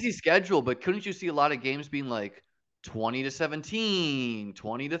have an easy schedule, but couldn't you see a lot of games being like 20-17,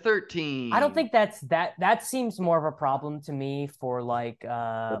 20-13? I don't think that seems more of a problem to me for like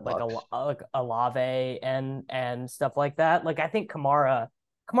Olave and stuff like that. Like I think Kamara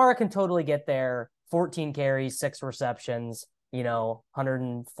can totally get there. 14 carries, 6 receptions,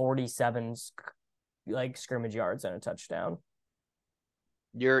 147 like scrimmage yards and a touchdown.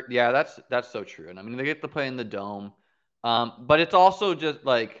 That's so true. And I mean they get to play in the dome. But it's also just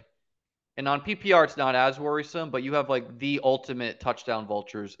like. And on PPR, it's not as worrisome, but you have like the ultimate touchdown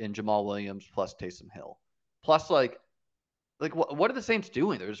vultures in Jamal Williams plus Taysom Hill. Plus, like what are the Saints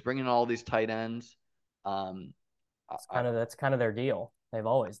doing? They're just bringing in all these tight ends. That's kind of their deal. They've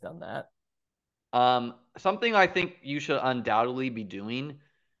always done that. Something I think you should undoubtedly be doing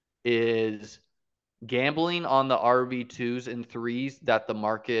is gambling on the RB2s and 3s that the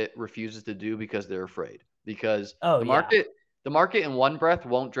market refuses to do because they're afraid. Because the market in one breath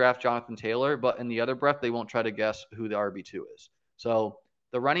won't draft Jonathan Taylor, but in the other breath, they won't try to guess who the RB2 is. So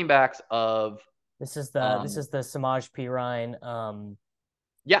the running backs of this is the Samaj P. Ryan.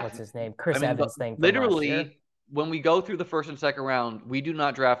 What's his name? Evans thing. Literally, when we go through the first and second round, we do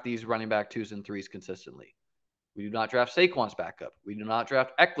not draft these running back 2s and 3s consistently. We do not draft Saquon's backup. We do not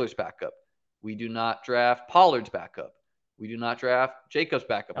draft Eckler's backup. We do not draft Pollard's backup. We do not draft Jacobs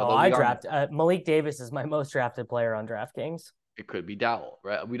backup. I draft Malik Davis is my most drafted player on DraftKings. It could be Dowell,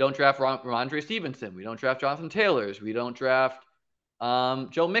 right? We don't draft Ramondre Stevenson. We don't draft Jonathan Taylors. We don't draft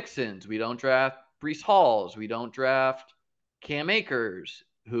Joe Mixons. We don't draft Brees Halls. We don't draft Cam Akers,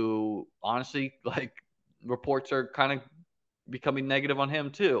 who honestly, like, reports are kind of becoming negative on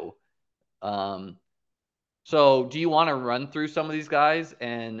him too. So do you want to run through some of these guys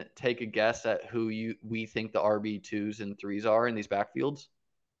and take a guess at who we think the RB2s and 3s are in these backfields?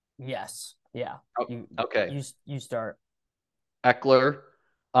 Yes. Yeah. Okay. You start. Eckler.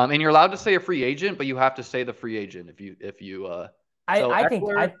 And you're allowed to say a free agent, but you have to say the free agent I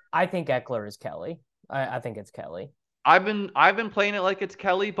Eckler, think Eckler is Kelly. I think it's Kelly. I've been playing it like it's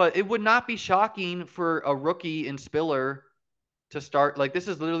Kelly, but it would not be shocking for a rookie in Spiller to start. Like, this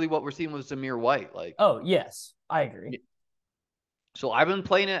is literally what we're seeing with Zamir White. Like, oh yes, I agree. So I've been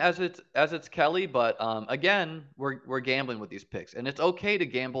playing it as it's Kelly, but again, we're gambling with these picks, and it's okay to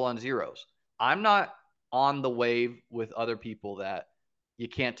gamble on zeros. I'm not on the wave with other people that you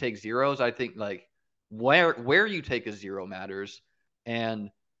can't take zeros. I think, like, where you take a zero matters,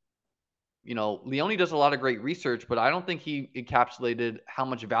 and Leone does a lot of great research, but I don't think he encapsulated how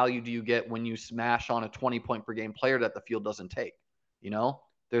much value do you get when you smash on a 20-point per game player that the field doesn't take.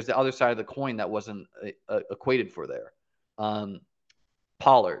 There's the other side of the coin that wasn't equated for there.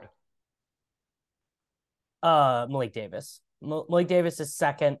 Pollard. Malik Davis. Malik Davis is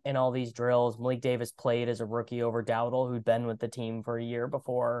second in all these drills. Malik Davis played as a rookie over Dowdle, who'd been with the team for a year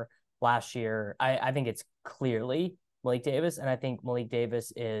before last year. I think it's clearly Malik Davis, and I think Malik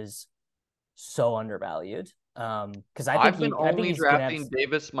Davis is so undervalued. Because I've been only drafting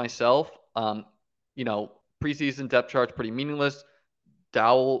Davis myself. Preseason depth chart's pretty meaningless.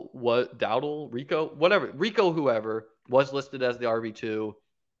 Dowdle, Rico, whoever was listed as the RB2.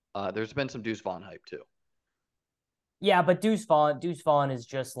 There's been some Deuce Vaughn hype too. Yeah, but Deuce Vaughn is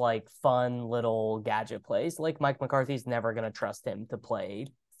just like fun little gadget plays. Like, Mike McCarthy's never going to trust him to play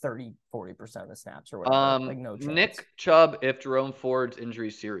 30, 40% of the snaps or whatever. Like, no chance. Nick Chubb, if Jerome Ford's injury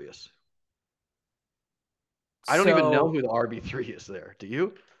is serious. I don't even know who the RB3 is there. Do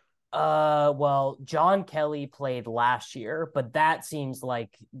you? Well, John Kelly played last year, but that seems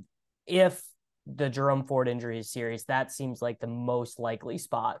like, if the Jerome Ford injury is serious, that seems like the most likely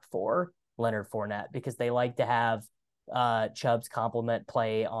spot for Leonard Fournette, because they like to have Chubb's complement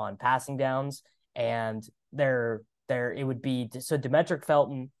play on passing downs, and it would be so Demetric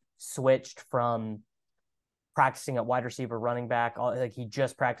Felton switched from practicing at wide receiver, running back. Like, he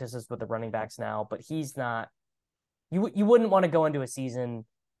just practices with the running backs now, but he's not. You wouldn't want to go into a season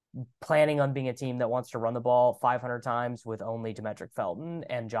planning on being a team that wants to run the ball 500 times with only Demetric Felton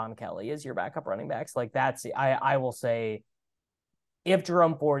and John Kelly as your backup running backs. Like, I will say, if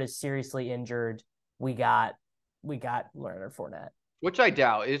Jerome Ford is seriously injured, we got Leonard Fournette. Which I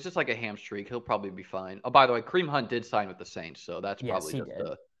doubt. It's just like a hamstring. He'll probably be fine. Oh, by the way, Kareem Hunt did sign with the Saints, so that's probably just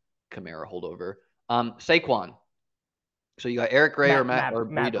a Kamara holdover. Saquon. So you got Eric Gray or Matt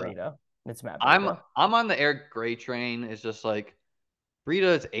Breida. It's Matt Breida. I'm on the Eric Gray train. It's just like,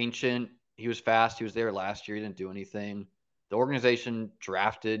 Breida is ancient. He was fast. He was there last year. He didn't do anything. The organization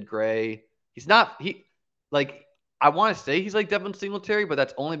drafted Gray. I want to say he's like Devin Singletary, but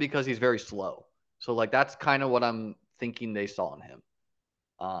that's only because he's very slow. So, like, that's kind of what I'm thinking they saw in him.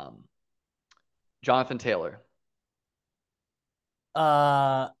 Jonathan Taylor.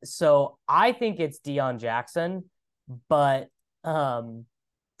 So I think it's Deion Jackson, but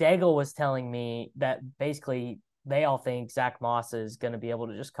Daigle was telling me that basically they all think Zach Moss is going to be able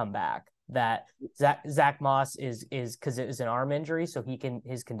to just come back. That Zach Moss is because it was an arm injury, so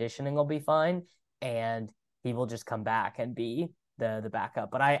his conditioning will be fine, and he will just come back and be the backup.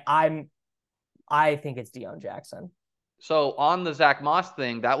 But I think it's Deion Jackson. So on the Zach Moss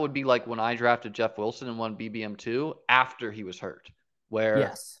thing, that would be like when I drafted Jeff Wilson and won BBM2 after he was hurt. Where,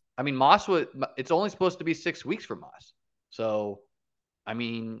 yes, I mean, it's only supposed to be 6 weeks for Moss. So, I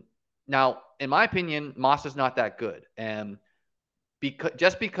mean, now, in my opinion, Moss is not that good. And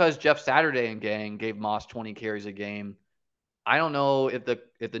because Jeff Saturday and gang gave Moss 20 carries a game, I don't know if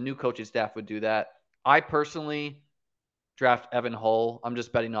the new coaching staff would do that. I personally draft Evan Hull. I'm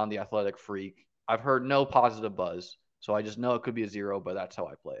just betting on the athletic freak. I've heard no positive buzz, so I just know it could be a zero, but that's how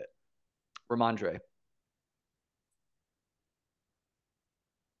I play it. Ramondre.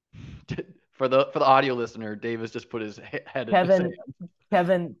 For the audio listener, Davis just put his head in his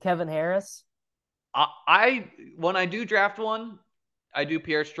hand. Kevin Harris. When I do draft one, I do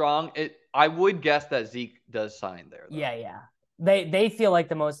Pierre Strong. I would guess that Zeke does sign there, though. Yeah. They feel like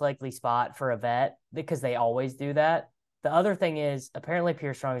the most likely spot for a vet because they always do that. The other thing is, apparently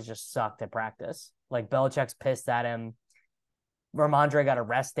Pierre Strong has just sucked at practice. Like, Belichick's pissed at him. Ramondre got a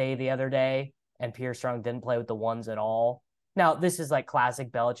rest day the other day, and Pierre Strong didn't play with the ones at all. Now, this is like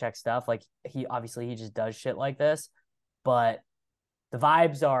classic Belichick stuff. Like he just does shit like this, but the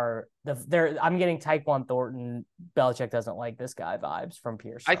vibes are I'm getting Tyquan Thornton. Belichick doesn't like this guy vibes from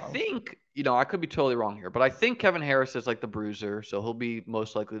Pierce I Strong. think, I could be totally wrong here, but I think Kevin Harris is like the bruiser, so he'll be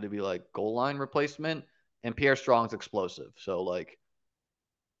most likely to be like goal line replacement, and Pierre Strong's explosive. So like,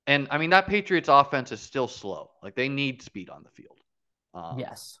 and I mean that Patriots offense is still slow. Like they need speed on the field.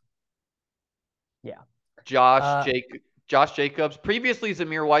 Yes. Yeah. Josh Jacobs. Previously,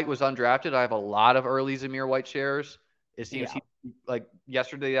 Zamir White was undrafted. I have a lot of early Zamir White shares. It seems he like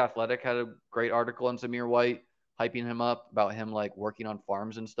yesterday, The Athletic had a great article on Zamir White, hyping him up about him like working on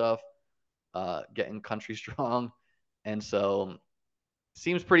farms and stuff, getting country strong, and so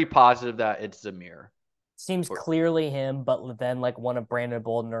seems pretty positive that it's Zamir. Seems clearly him, but then like one of Brandon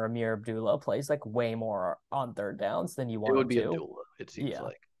Bolden or Amir Abdullah plays like way more on third downs than you want. It would him be to. Abdullah. It seems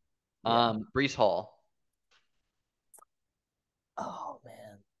like. Yeah. Breece Hall. Oh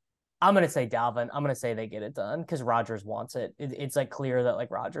man, I'm gonna say Dalvin. I'm gonna say they get it done because Rodgers wants it. It's like clear that like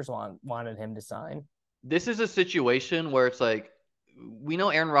Rodgers wanted him to sign. This is a situation where it's like we know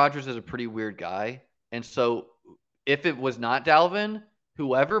Aaron Rodgers is a pretty weird guy, and so if it was not Dalvin,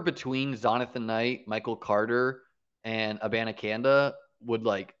 whoever between Jonathan Knight, Michael Carter, and Abanikanda would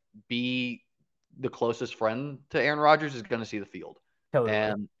like be the closest friend to Aaron Rodgers is going to see the field. Totally.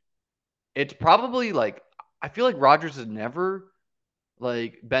 And it's probably like I feel like Rodgers has never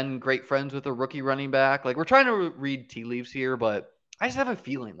like been great friends with a rookie running back. Like we're trying to read tea leaves here, but I just have a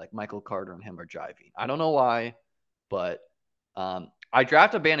feeling like Michael Carter and him are jiving. I don't know why, but I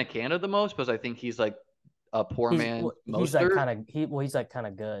draft Abanikanda the most because I think he's like a poor man. He's like kind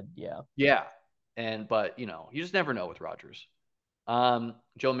of good. Yeah. Yeah. But you just never know with Rodgers.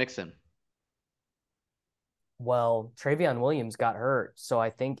 Joe Mixon. Well, Travion Williams got hurt, so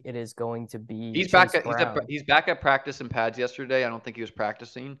I think it is going to be. He's back at practice and pads yesterday. I don't think he was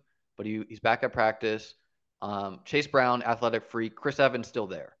practicing, but he's back at practice. Chase Brown, athletic freak. Chris Evans still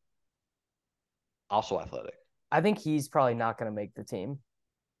there, also athletic. I think he's probably not going to make the team.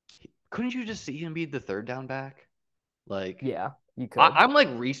 Couldn't you just see him be the third down back? Like, yeah, you could. I'm like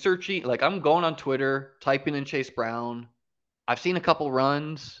researching, like I'm going on Twitter, typing in Chase Brown. I've seen a couple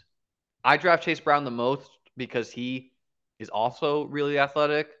runs. I draft Chase Brown the most because he is also really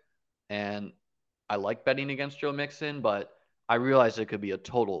athletic, and I like betting against Joe Mixon, but I realize it could be a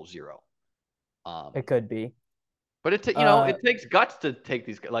total zero. It could be. But it takes guts to take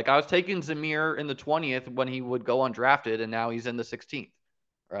these. Like I was taking Zamir in the 20th when he would go undrafted, and now he's in the 16th,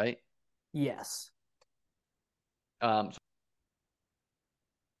 right? Yes.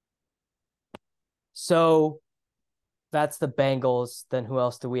 So that's the Bengals. Then who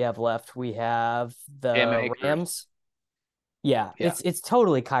else do we have left? We have the Rams. Yeah, it's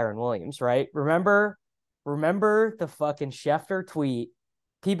totally Kyren Williams, right? Remember the fucking Schefter tweet.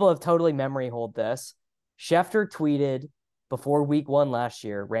 People have totally memory hold this. Schefter tweeted before week 1 last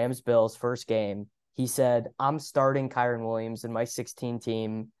year, Rams-Bills first game. He said, "I'm starting Kyren Williams in my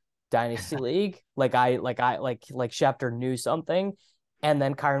 16-team dynasty league." Like Schefter knew something. And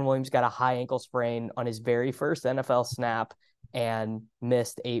then Kyren Williams got a high ankle sprain on his very first NFL snap and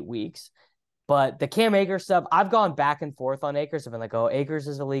missed 8 weeks. But the Cam Akers stuff, I've gone back and forth on Akers. I've been like, oh, Akers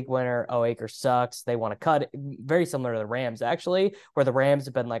is a league winner. Oh, Akers sucks. They want to cut it. Very similar to the Rams, actually, where the Rams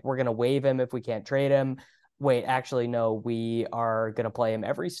have been like, we're going to waive him if we can't trade him. Wait, actually, no, we are going to play him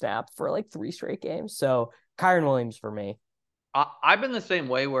every snap for like 3 straight games. So Kyren Williams for me. I've been the same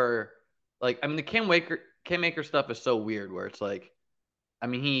way where, like, I mean, the Cam Akers stuff is so weird where it's like, I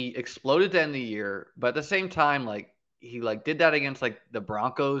mean, he exploded to end the year, but at the same time, like, he like did that against like the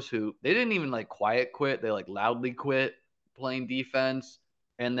Broncos, who they didn't even like quiet quit. They like loudly quit playing defense.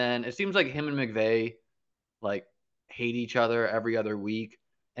 And then it seems like him and McVay like hate each other every other week.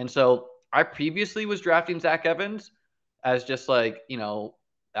 And so I previously was drafting Zach Evans as just like,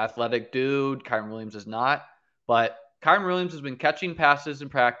 athletic dude. Kyren Williams is not. But Kyren Williams has been catching passes in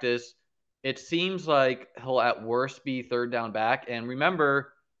practice. It seems like he'll at worst be third down back. And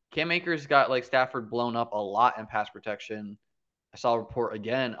remember, Cam Akers got like Stafford blown up a lot in pass protection. I saw a report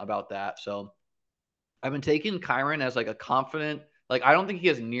again about that. So I've been taking Kyren as like a confident, like I don't think he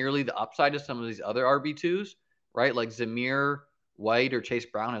has nearly the upside of some of these other RB2s, right? Like Zamir White or Chase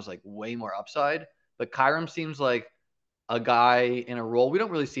Brown has like way more upside. But Kyren seems like a guy in a role we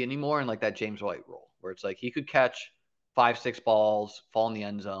don't really see anymore in like that James White role, where it's like he could catch 5-6 balls, fall in the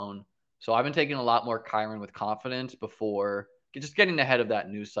end zone. So I've been taking a lot more Kyren with confidence before just getting ahead of that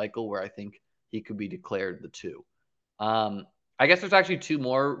news cycle where I think he could be declared the 2. I guess there's actually 2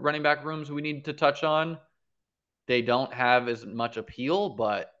 more running back rooms we need to touch on. They don't have as much appeal,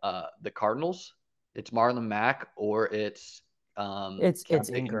 but the Cardinals. it's Marlon Mack or it's It's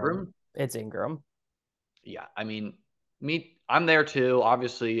Keontae Ingram. Ingram. It's Ingram. Yeah, I mean, I'm there too.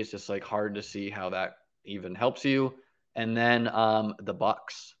 Obviously, it's just like hard to see how that even helps you. And then the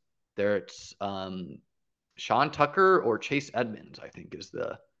Bucks. There's Sean Tucker or Chase Edmonds, I think is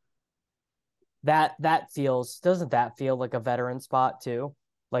the Doesn't that feel like a veteran spot too?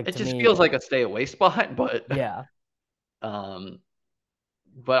 Like it to just me, feels like a stay away spot, yeah. um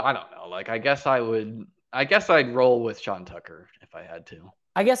but I don't know. Like I guess I'd roll with Sean Tucker if I had to.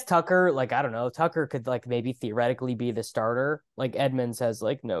 I guess Tucker, like I don't know, Tucker could like maybe theoretically be the starter. Like Edmonds has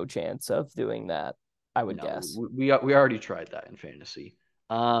like no chance of doing that, I would No, guess. we already tried that in fantasy.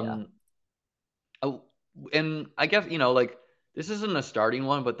 Yeah. Um oh, and I guess like this isn't a starting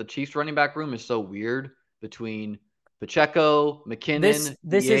one, but the Chiefs running back room is so weird between Pacheco, This McKinnon,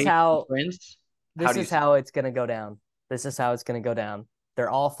 this is EH, and how Prince. How this do you is see how it? it's gonna go down. This is how it's gonna go down. They're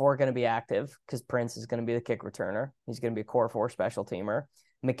all four gonna be active because Prince is gonna be the kick returner. He's gonna be a core four special teamer.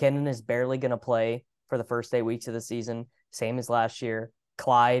 McKinnon is barely gonna play for the first 8 weeks of the season, same as last year.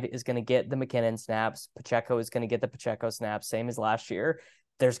 Clyde is going to get the McKinnon snaps. Pacheco is going to get the Pacheco snaps, same as last year.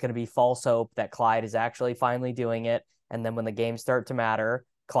 There's going to be false hope that Clyde is actually finally doing it. And then when the games start to matter,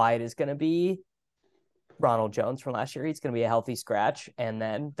 Clyde is going to be Ronald Jones from last year. He's going to be a healthy scratch. And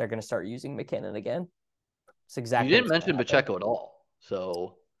then they're going to start using McKinnon again. It's You exactly didn't what's going to mention happen. Pacheco at all.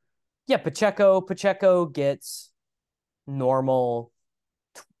 So Yeah, Pacheco gets normal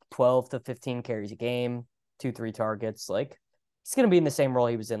 12 to 15 carries a game, 2-3 targets. Like he's going to be in the same role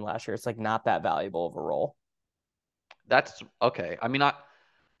he was in last year. It's like not that valuable of a role. that's okay. I mean,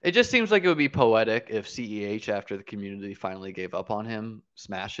 it just seems like it would be poetic if CEH, after the community finally gave up on him,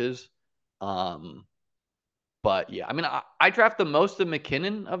 smashes. Um, but yeah, I mean, I draft the most of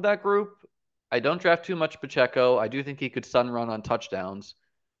McKinnon of that group. I don't draft too much Pacheco. I do think he could sun run on touchdowns.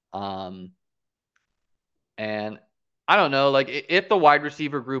 Um, and I don't know, like if the wide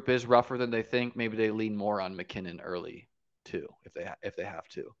receiver group is rougher than they think, maybe they lean more on McKinnon early too, if they have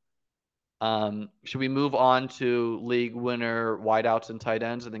to. Should we move on to league winner wideouts and tight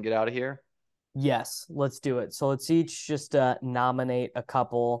ends and then get out of here? Yes, let's do it. So let's each just nominate a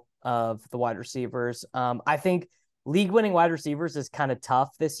couple of the wide receivers. I think league winning wide receivers is kind of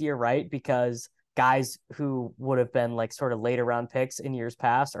tough this year, right? Because guys who would have been like sort of later round picks in years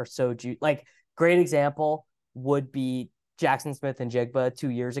past are so like great example would be Jackson Smith and Jigba 2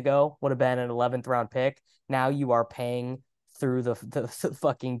 years ago would have been an 11th round pick. Now you are paying through the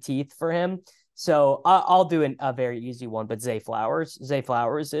fucking teeth for him. So I'll do a very easy one, but Zay Flowers. Zay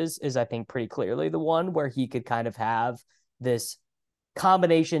Flowers is I think pretty clearly the one where he could kind of have this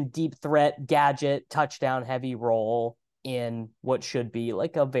combination deep threat gadget touchdown heavy role in what should be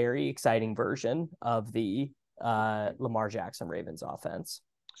like a very exciting version of the Lamar Jackson Ravens offense.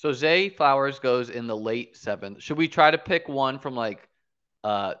 So Zay Flowers goes in the late seventh. Should we try to pick one from like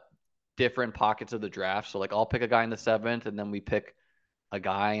uh different pockets of the draft? So like I'll pick a guy in the seventh, and then we pick a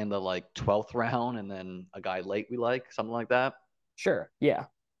guy in the like 12th round, and then a guy late we like, something like that. Sure. Yeah.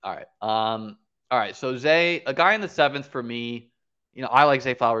 All right. All right. So Zay, a guy in the seventh for me. I like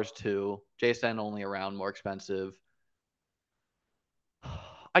Zay Flowers too. JSN only around, more expensive.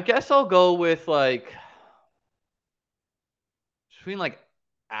 I guess I'll go with like between like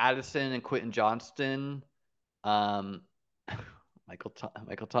Addison and Quentin Johnston. Um, Michael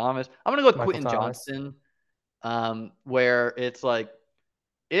Thomas. I'm gonna go with Michael Quentin Thomas. Johnston. Where it's like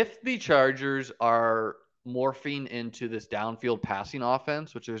if the Chargers are morphing into this downfield passing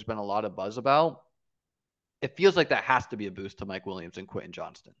offense, which there's been a lot of buzz about, it feels like that has to be a boost to Mike Williams and Quentin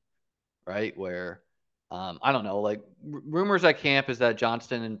Johnston, right? Where I don't know, like rumors at camp is that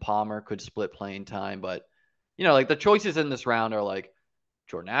Johnston and Palmer could split playing time, but like the choices in this round are like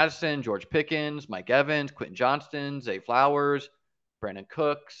Jordan Addison, George Pickens, Mike Evans, Quentin Johnston, Zay Flowers, Brandon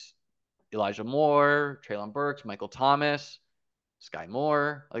Cooks, Elijah Moore, Traylon Burks, Michael Thomas, Sky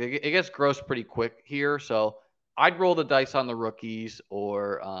Moore. Like it gets gross pretty quick here, so I'd roll the dice on the rookies,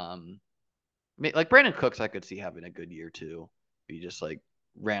 or like Brandon Cooks. I could see having a good year too. He just like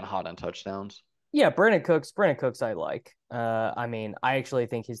ran hot on touchdowns. Yeah, Brandon Cooks I like. I mean, I actually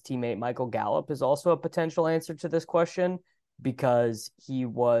think his teammate Michael Gallup is also a potential answer to this question because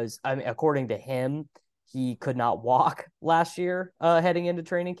I mean, according to him, he could not walk last year heading into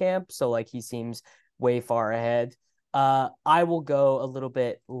training camp. So like he seems way far ahead. I will go a little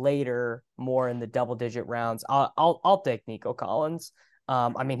bit later, more in the double digit rounds. I'll take Nico Collins.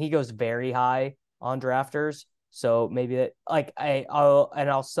 I mean, he goes very high on drafters. So maybe that like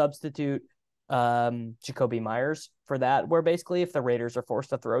I'll substitute Jacoby Myers for that, where basically if the Raiders are forced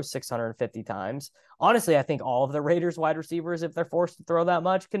to throw 650 times, honestly, I think all of the Raiders wide receivers, if they're forced to throw that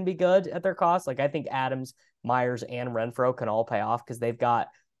much, can be good at their cost. Like I think Adams, Myers, and Renfro can all pay off because they've got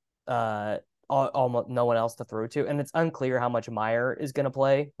almost no one else to throw to. And it's unclear how much Meyer is going to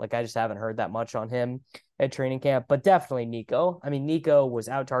play. Like I just haven't heard that much on him at training camp, but definitely Nico. I mean, Nico was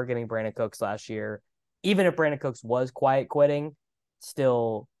out targeting Brandon Cooks last year. Even if Brandon Cooks was quiet quitting,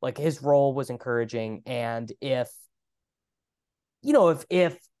 still like his role was encouraging. And if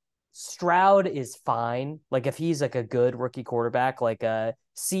Stroud is fine, like if he's like a good rookie quarterback, like a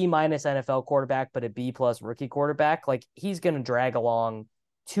C- NFL quarterback, but a B+ rookie quarterback, like he's going to drag along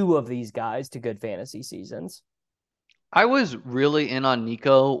two of these guys to good fantasy seasons. I was really in on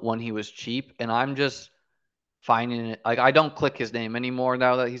Nico when he was cheap, and I'm just finding it like I don't click his name anymore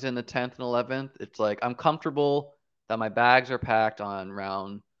now that he's in the 10th and 11th. It's like I'm comfortable that my bags are packed on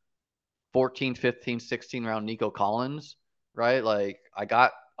round 14, 15, 16 round Nico Collins, right? Like I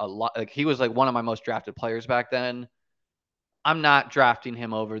got a lot, like he was like one of my most drafted players back then. I'm not drafting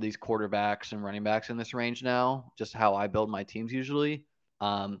him over these quarterbacks and running backs in this range now, just how I build my teams usually.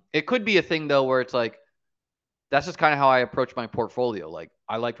 It could be a thing though where it's like that's just kind of how I approach my portfolio. Like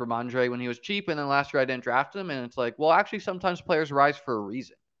I liked Ramondre when he was cheap, and then last year I didn't draft him, and it's like, well, actually sometimes players rise for a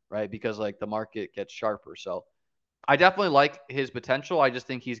reason, right? Because like the market gets sharper. So I definitely like his potential. I just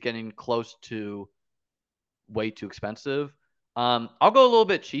think he's getting close to way too expensive. I'll go a little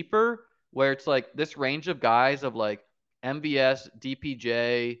bit cheaper, where it's like this range of guys of like MVS,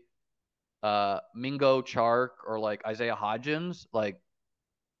 DPJ, Mingo Chark, or like Isaiah Hodgins, like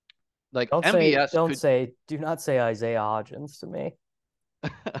MVS could Do not say Isaiah Hodgins to me.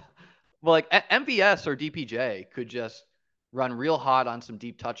 well, like MVS or DPJ could just run real hot on some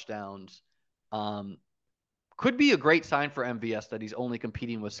deep touchdowns. Could be a great sign for MVS that he's only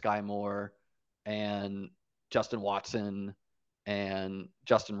competing with Sky Moore and Justin Watson and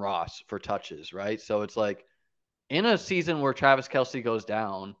Justin Ross for touches, right? So it's like in a season where Travis Kelce goes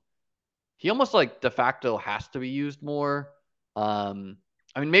down, he almost like de facto has to be used more.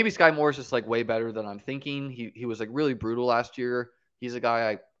 I mean, maybe Sky Moore is just like way better than I'm thinking. He was like really brutal last year. He's a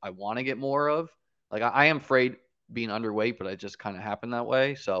guy I want to get more of. Like I am afraid being underweight, but it just kind of happened that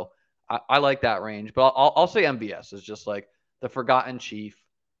way. So I like that range. But I'll say MVS is just like the forgotten chief.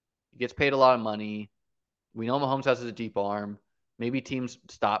 He gets paid a lot of money. We know Mahomes has a deep arm. Maybe teams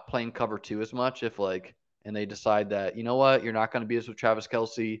stop playing cover two as much if like and they decide that, you know what, you're not going to be as with Travis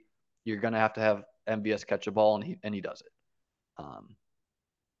Kelce. You're going to have MVS catch a ball, and he does it.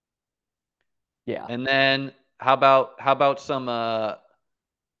 Yeah. And then how about some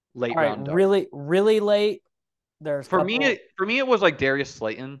late round darts? Really, really late. There's For me it was like Darius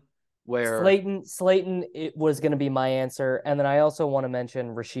Slayton, where Slayton it was going to be my answer, and then I also want to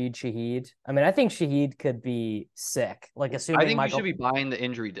mention Rashid Shaheed. I mean, I think Shaheed could be sick. Like assuming I think Michael... you should be buying the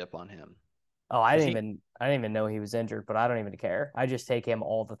injury dip on him. Oh, I didn't even know he was injured, but I don't even care. I just take him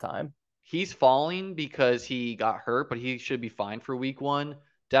all the time. He's falling because he got hurt, but he should be fine for week one.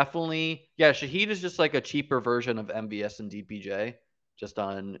 Definitely. Yeah, Shaheed is just like a cheaper version of MVS and DPJ, just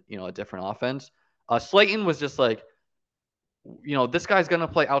on, a different offense. Slayton was just like, this guy's going to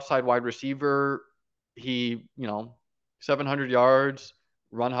play outside wide receiver. He, 700 yards,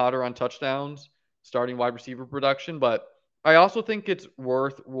 run hotter on touchdowns, starting wide receiver production. But I also think it's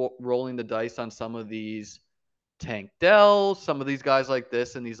worth rolling the dice on some of these Tank Dell, some of these guys like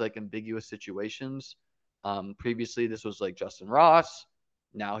this in these like ambiguous situations. Previously, this was like Justin Ross.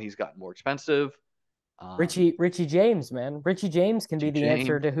 Now he's gotten more expensive. Richie James, man. Richie James can be the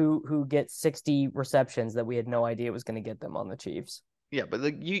answer to who gets 60 receptions that we had no idea was going to get them on the Chiefs. Yeah,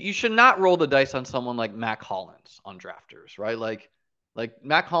 but you should not roll the dice on someone like Mac Hollins on drafters, right? Like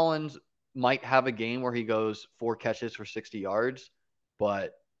Mac Hollins might have a game where he goes 4 catches for 60 yards,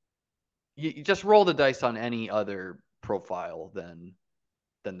 but you just roll the dice on any other profile than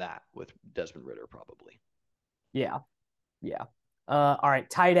that with Desmond Ridder probably. Yeah. All right,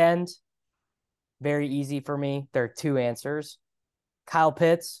 tight end. Very easy for me. There are 2 answers. Kyle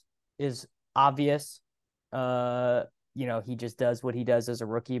Pitts is obvious. He just does what he does as a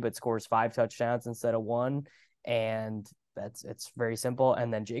rookie, but scores 5 touchdowns instead of 1. And it's very simple.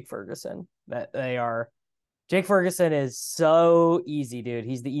 And then Jake Ferguson. Jake Ferguson is so easy, dude.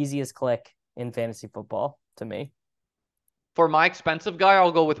 He's the easiest click in fantasy football to me. For my expensive guy,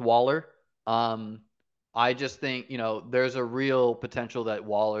 I'll go with Waller. I just think, there's a real potential that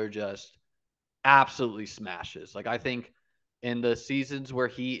Waller just absolutely smashes. Like I think in the seasons where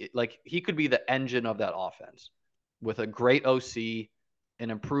he could be the engine of that offense with a great OC, an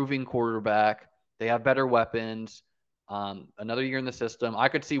improving quarterback. They have better weapons. Another year in the system. I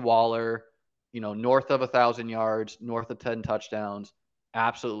could see Waller north of 1,000 yards, north of 10 touchdowns.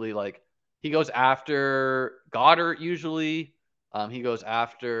 Absolutely. Like, he goes after Goddard usually. He goes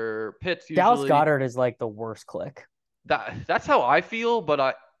after Pitts usually. Dallas Goedert is like the worst click. That's how I feel, but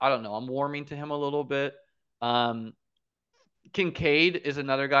I don't know. I'm warming to him a little bit. Kincaid is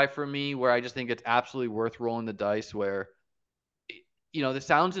another guy for me where I just think it's absolutely worth rolling the dice where, this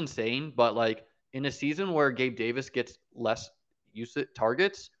sounds insane, but like in a season where Gabe Davis gets less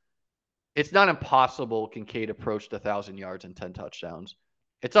targets, it's not impossible Kincaid approached 1,000 yards and 10 touchdowns.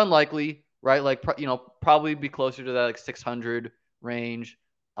 It's unlikely, right? Like, probably be closer to that like 600 range.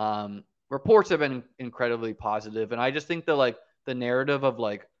 Reports have been incredibly positive. And I just think that like the narrative of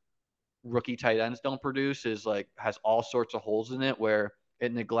like rookie tight ends don't produce is like has all sorts of holes in it where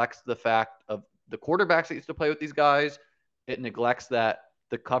it neglects the fact of the quarterbacks that used to play with these guys. It neglects that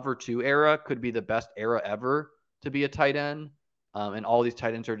the cover 2 era could be the best era ever to be a tight end. And all these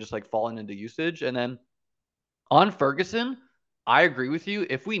tight ends are just like falling into usage. And then on Ferguson, I agree with you.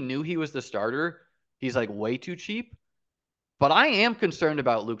 If we knew he was the starter, he's like way too cheap. But I am concerned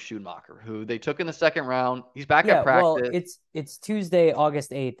about Luke Schoonmaker, who they took in the second round. He's back at practice. Well, it's Tuesday, August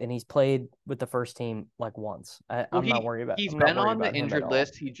 8th, and he's played with the first team like once. I'm not worried about. He's been on the injured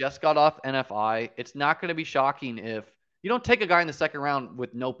list. He just got off NFI. It's not going to be shocking if you don't take a guy in the second round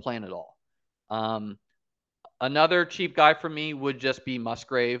with no plan at all. Another cheap guy for me would just be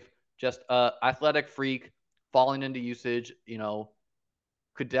Musgrave, just athletic freak, falling into usage.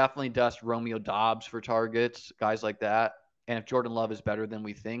 Could definitely dust Romeo Doubs for targets, guys like that. And if Jordan Love is better than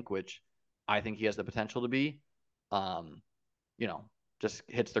we think, which I think he has the potential to be, just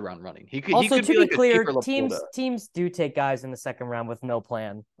hits the ground running. He could to be be like clear, teams do take guys in the second round with no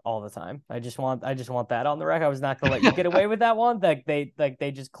plan all the time. I just want that on the record. I was not going to let you get away with that one. That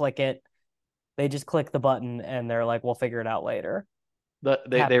they just click it, they just click the button, and they're like, we'll figure it out later.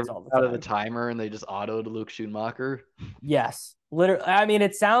 They run out of the timer and they just autoed Luke Schoonmaker. Yes, literally. I mean,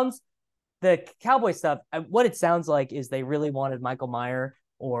 it sounds. The Cowboy stuff, what it sounds like is they really wanted Michael Mayer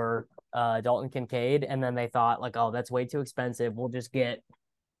or Dalton Kincaid, and then they thought like, oh, that's way too expensive. We'll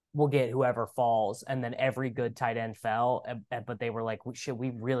get whoever falls, and then every good tight end fell. But they were like,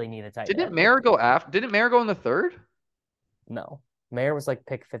 we really need a tight end. Didn't Mayer go after? Didn't Mayer go in the third? No, Mayer was like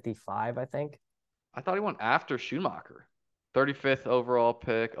pick 55, I think. I thought he went after Schoonmaker, 35th overall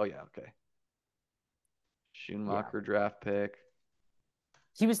pick. Oh yeah, okay. Schoonmaker draft pick.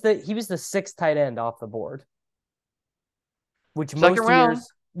 He was the 6th tight end off the board, which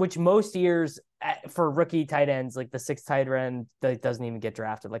most years for rookie tight ends, like the 6th tight end that doesn't even get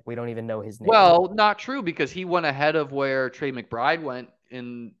drafted. Like we don't even know his name. Well, not true because he went ahead of where Trey McBride went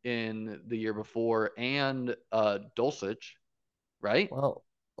in the year before and Dulcich, right? Well,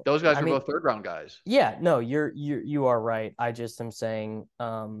 those guys were both 3rd round guys. Yeah, no, you are right. I just am saying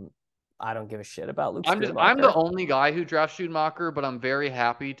I don't give a shit about Luke Schoonmaker. I'm the only guy who drafts Schoonmaker, but I'm very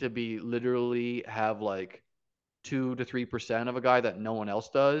happy to be literally have like 2 to 3% of a guy that no one else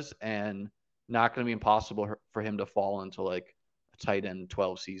does, and not going to be impossible for him to fall into like a tight end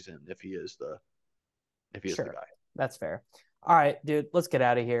 12 season if he is the guy. That's fair. All right, dude, let's get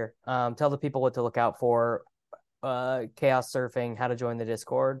out of here. Tell the people what to look out for. Chaos Surfing, how to join the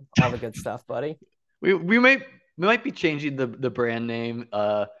Discord, all the good stuff, buddy. We might be changing the brand name.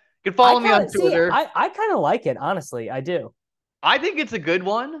 You can follow me on Twitter. I kind of like it, honestly. I do. I think it's a good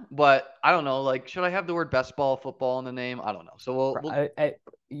one, but I don't know. Like, should I have the word best ball football in the name? I don't know. So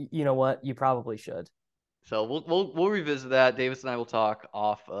you know what? You probably should. So we'll revisit that. Davis and I will talk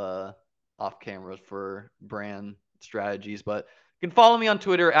off camera for brand strategies. But you can follow me on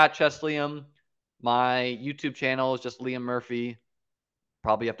Twitter at Chesliam. My YouTube channel is just Liam Murphy.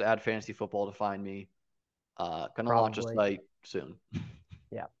 Probably have to add fantasy football to find me. Gonna launch a site soon.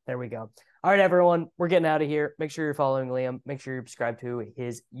 Yeah, there we go. All right, everyone, we're getting out of here. Make sure you're following Liam. Make sure you're subscribed to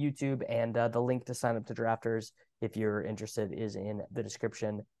his YouTube, and the link to sign up to Drafters, if you're interested, is in the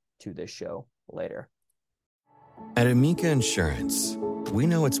description to this show later. At Amica Insurance, we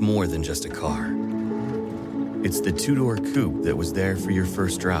know it's more than just a car. It's the 2-door coupe that was there for your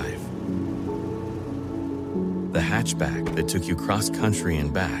first drive, the hatchback that took you cross-country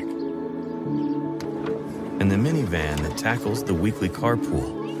and back, and the minivan that tackles the weekly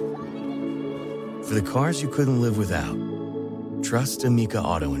carpool. For the cars you couldn't live without, trust Amica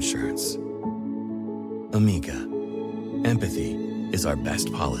Auto Insurance. Amica, empathy is our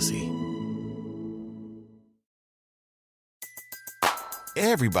best policy.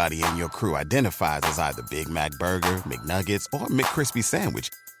 Everybody in your crew identifies as either Big Mac Burger, McNuggets, or McCrispy Sandwich.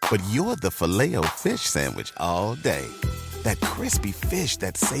 But you're the Filet-O-Fish Sandwich all day. That crispy fish,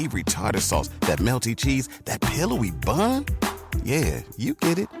 that savory tartar sauce, that melty cheese, that pillowy bun. Yeah, you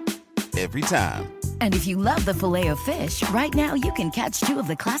get it. every time. And if you love the Filet-O-Fish, right now you can catch 2 of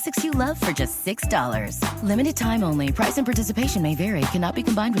the classics you love for just $6. Limited time only. Price and participation may vary. Cannot be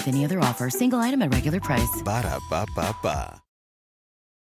combined with any other offer. Single item at regular price. Ba-da-ba-ba-ba.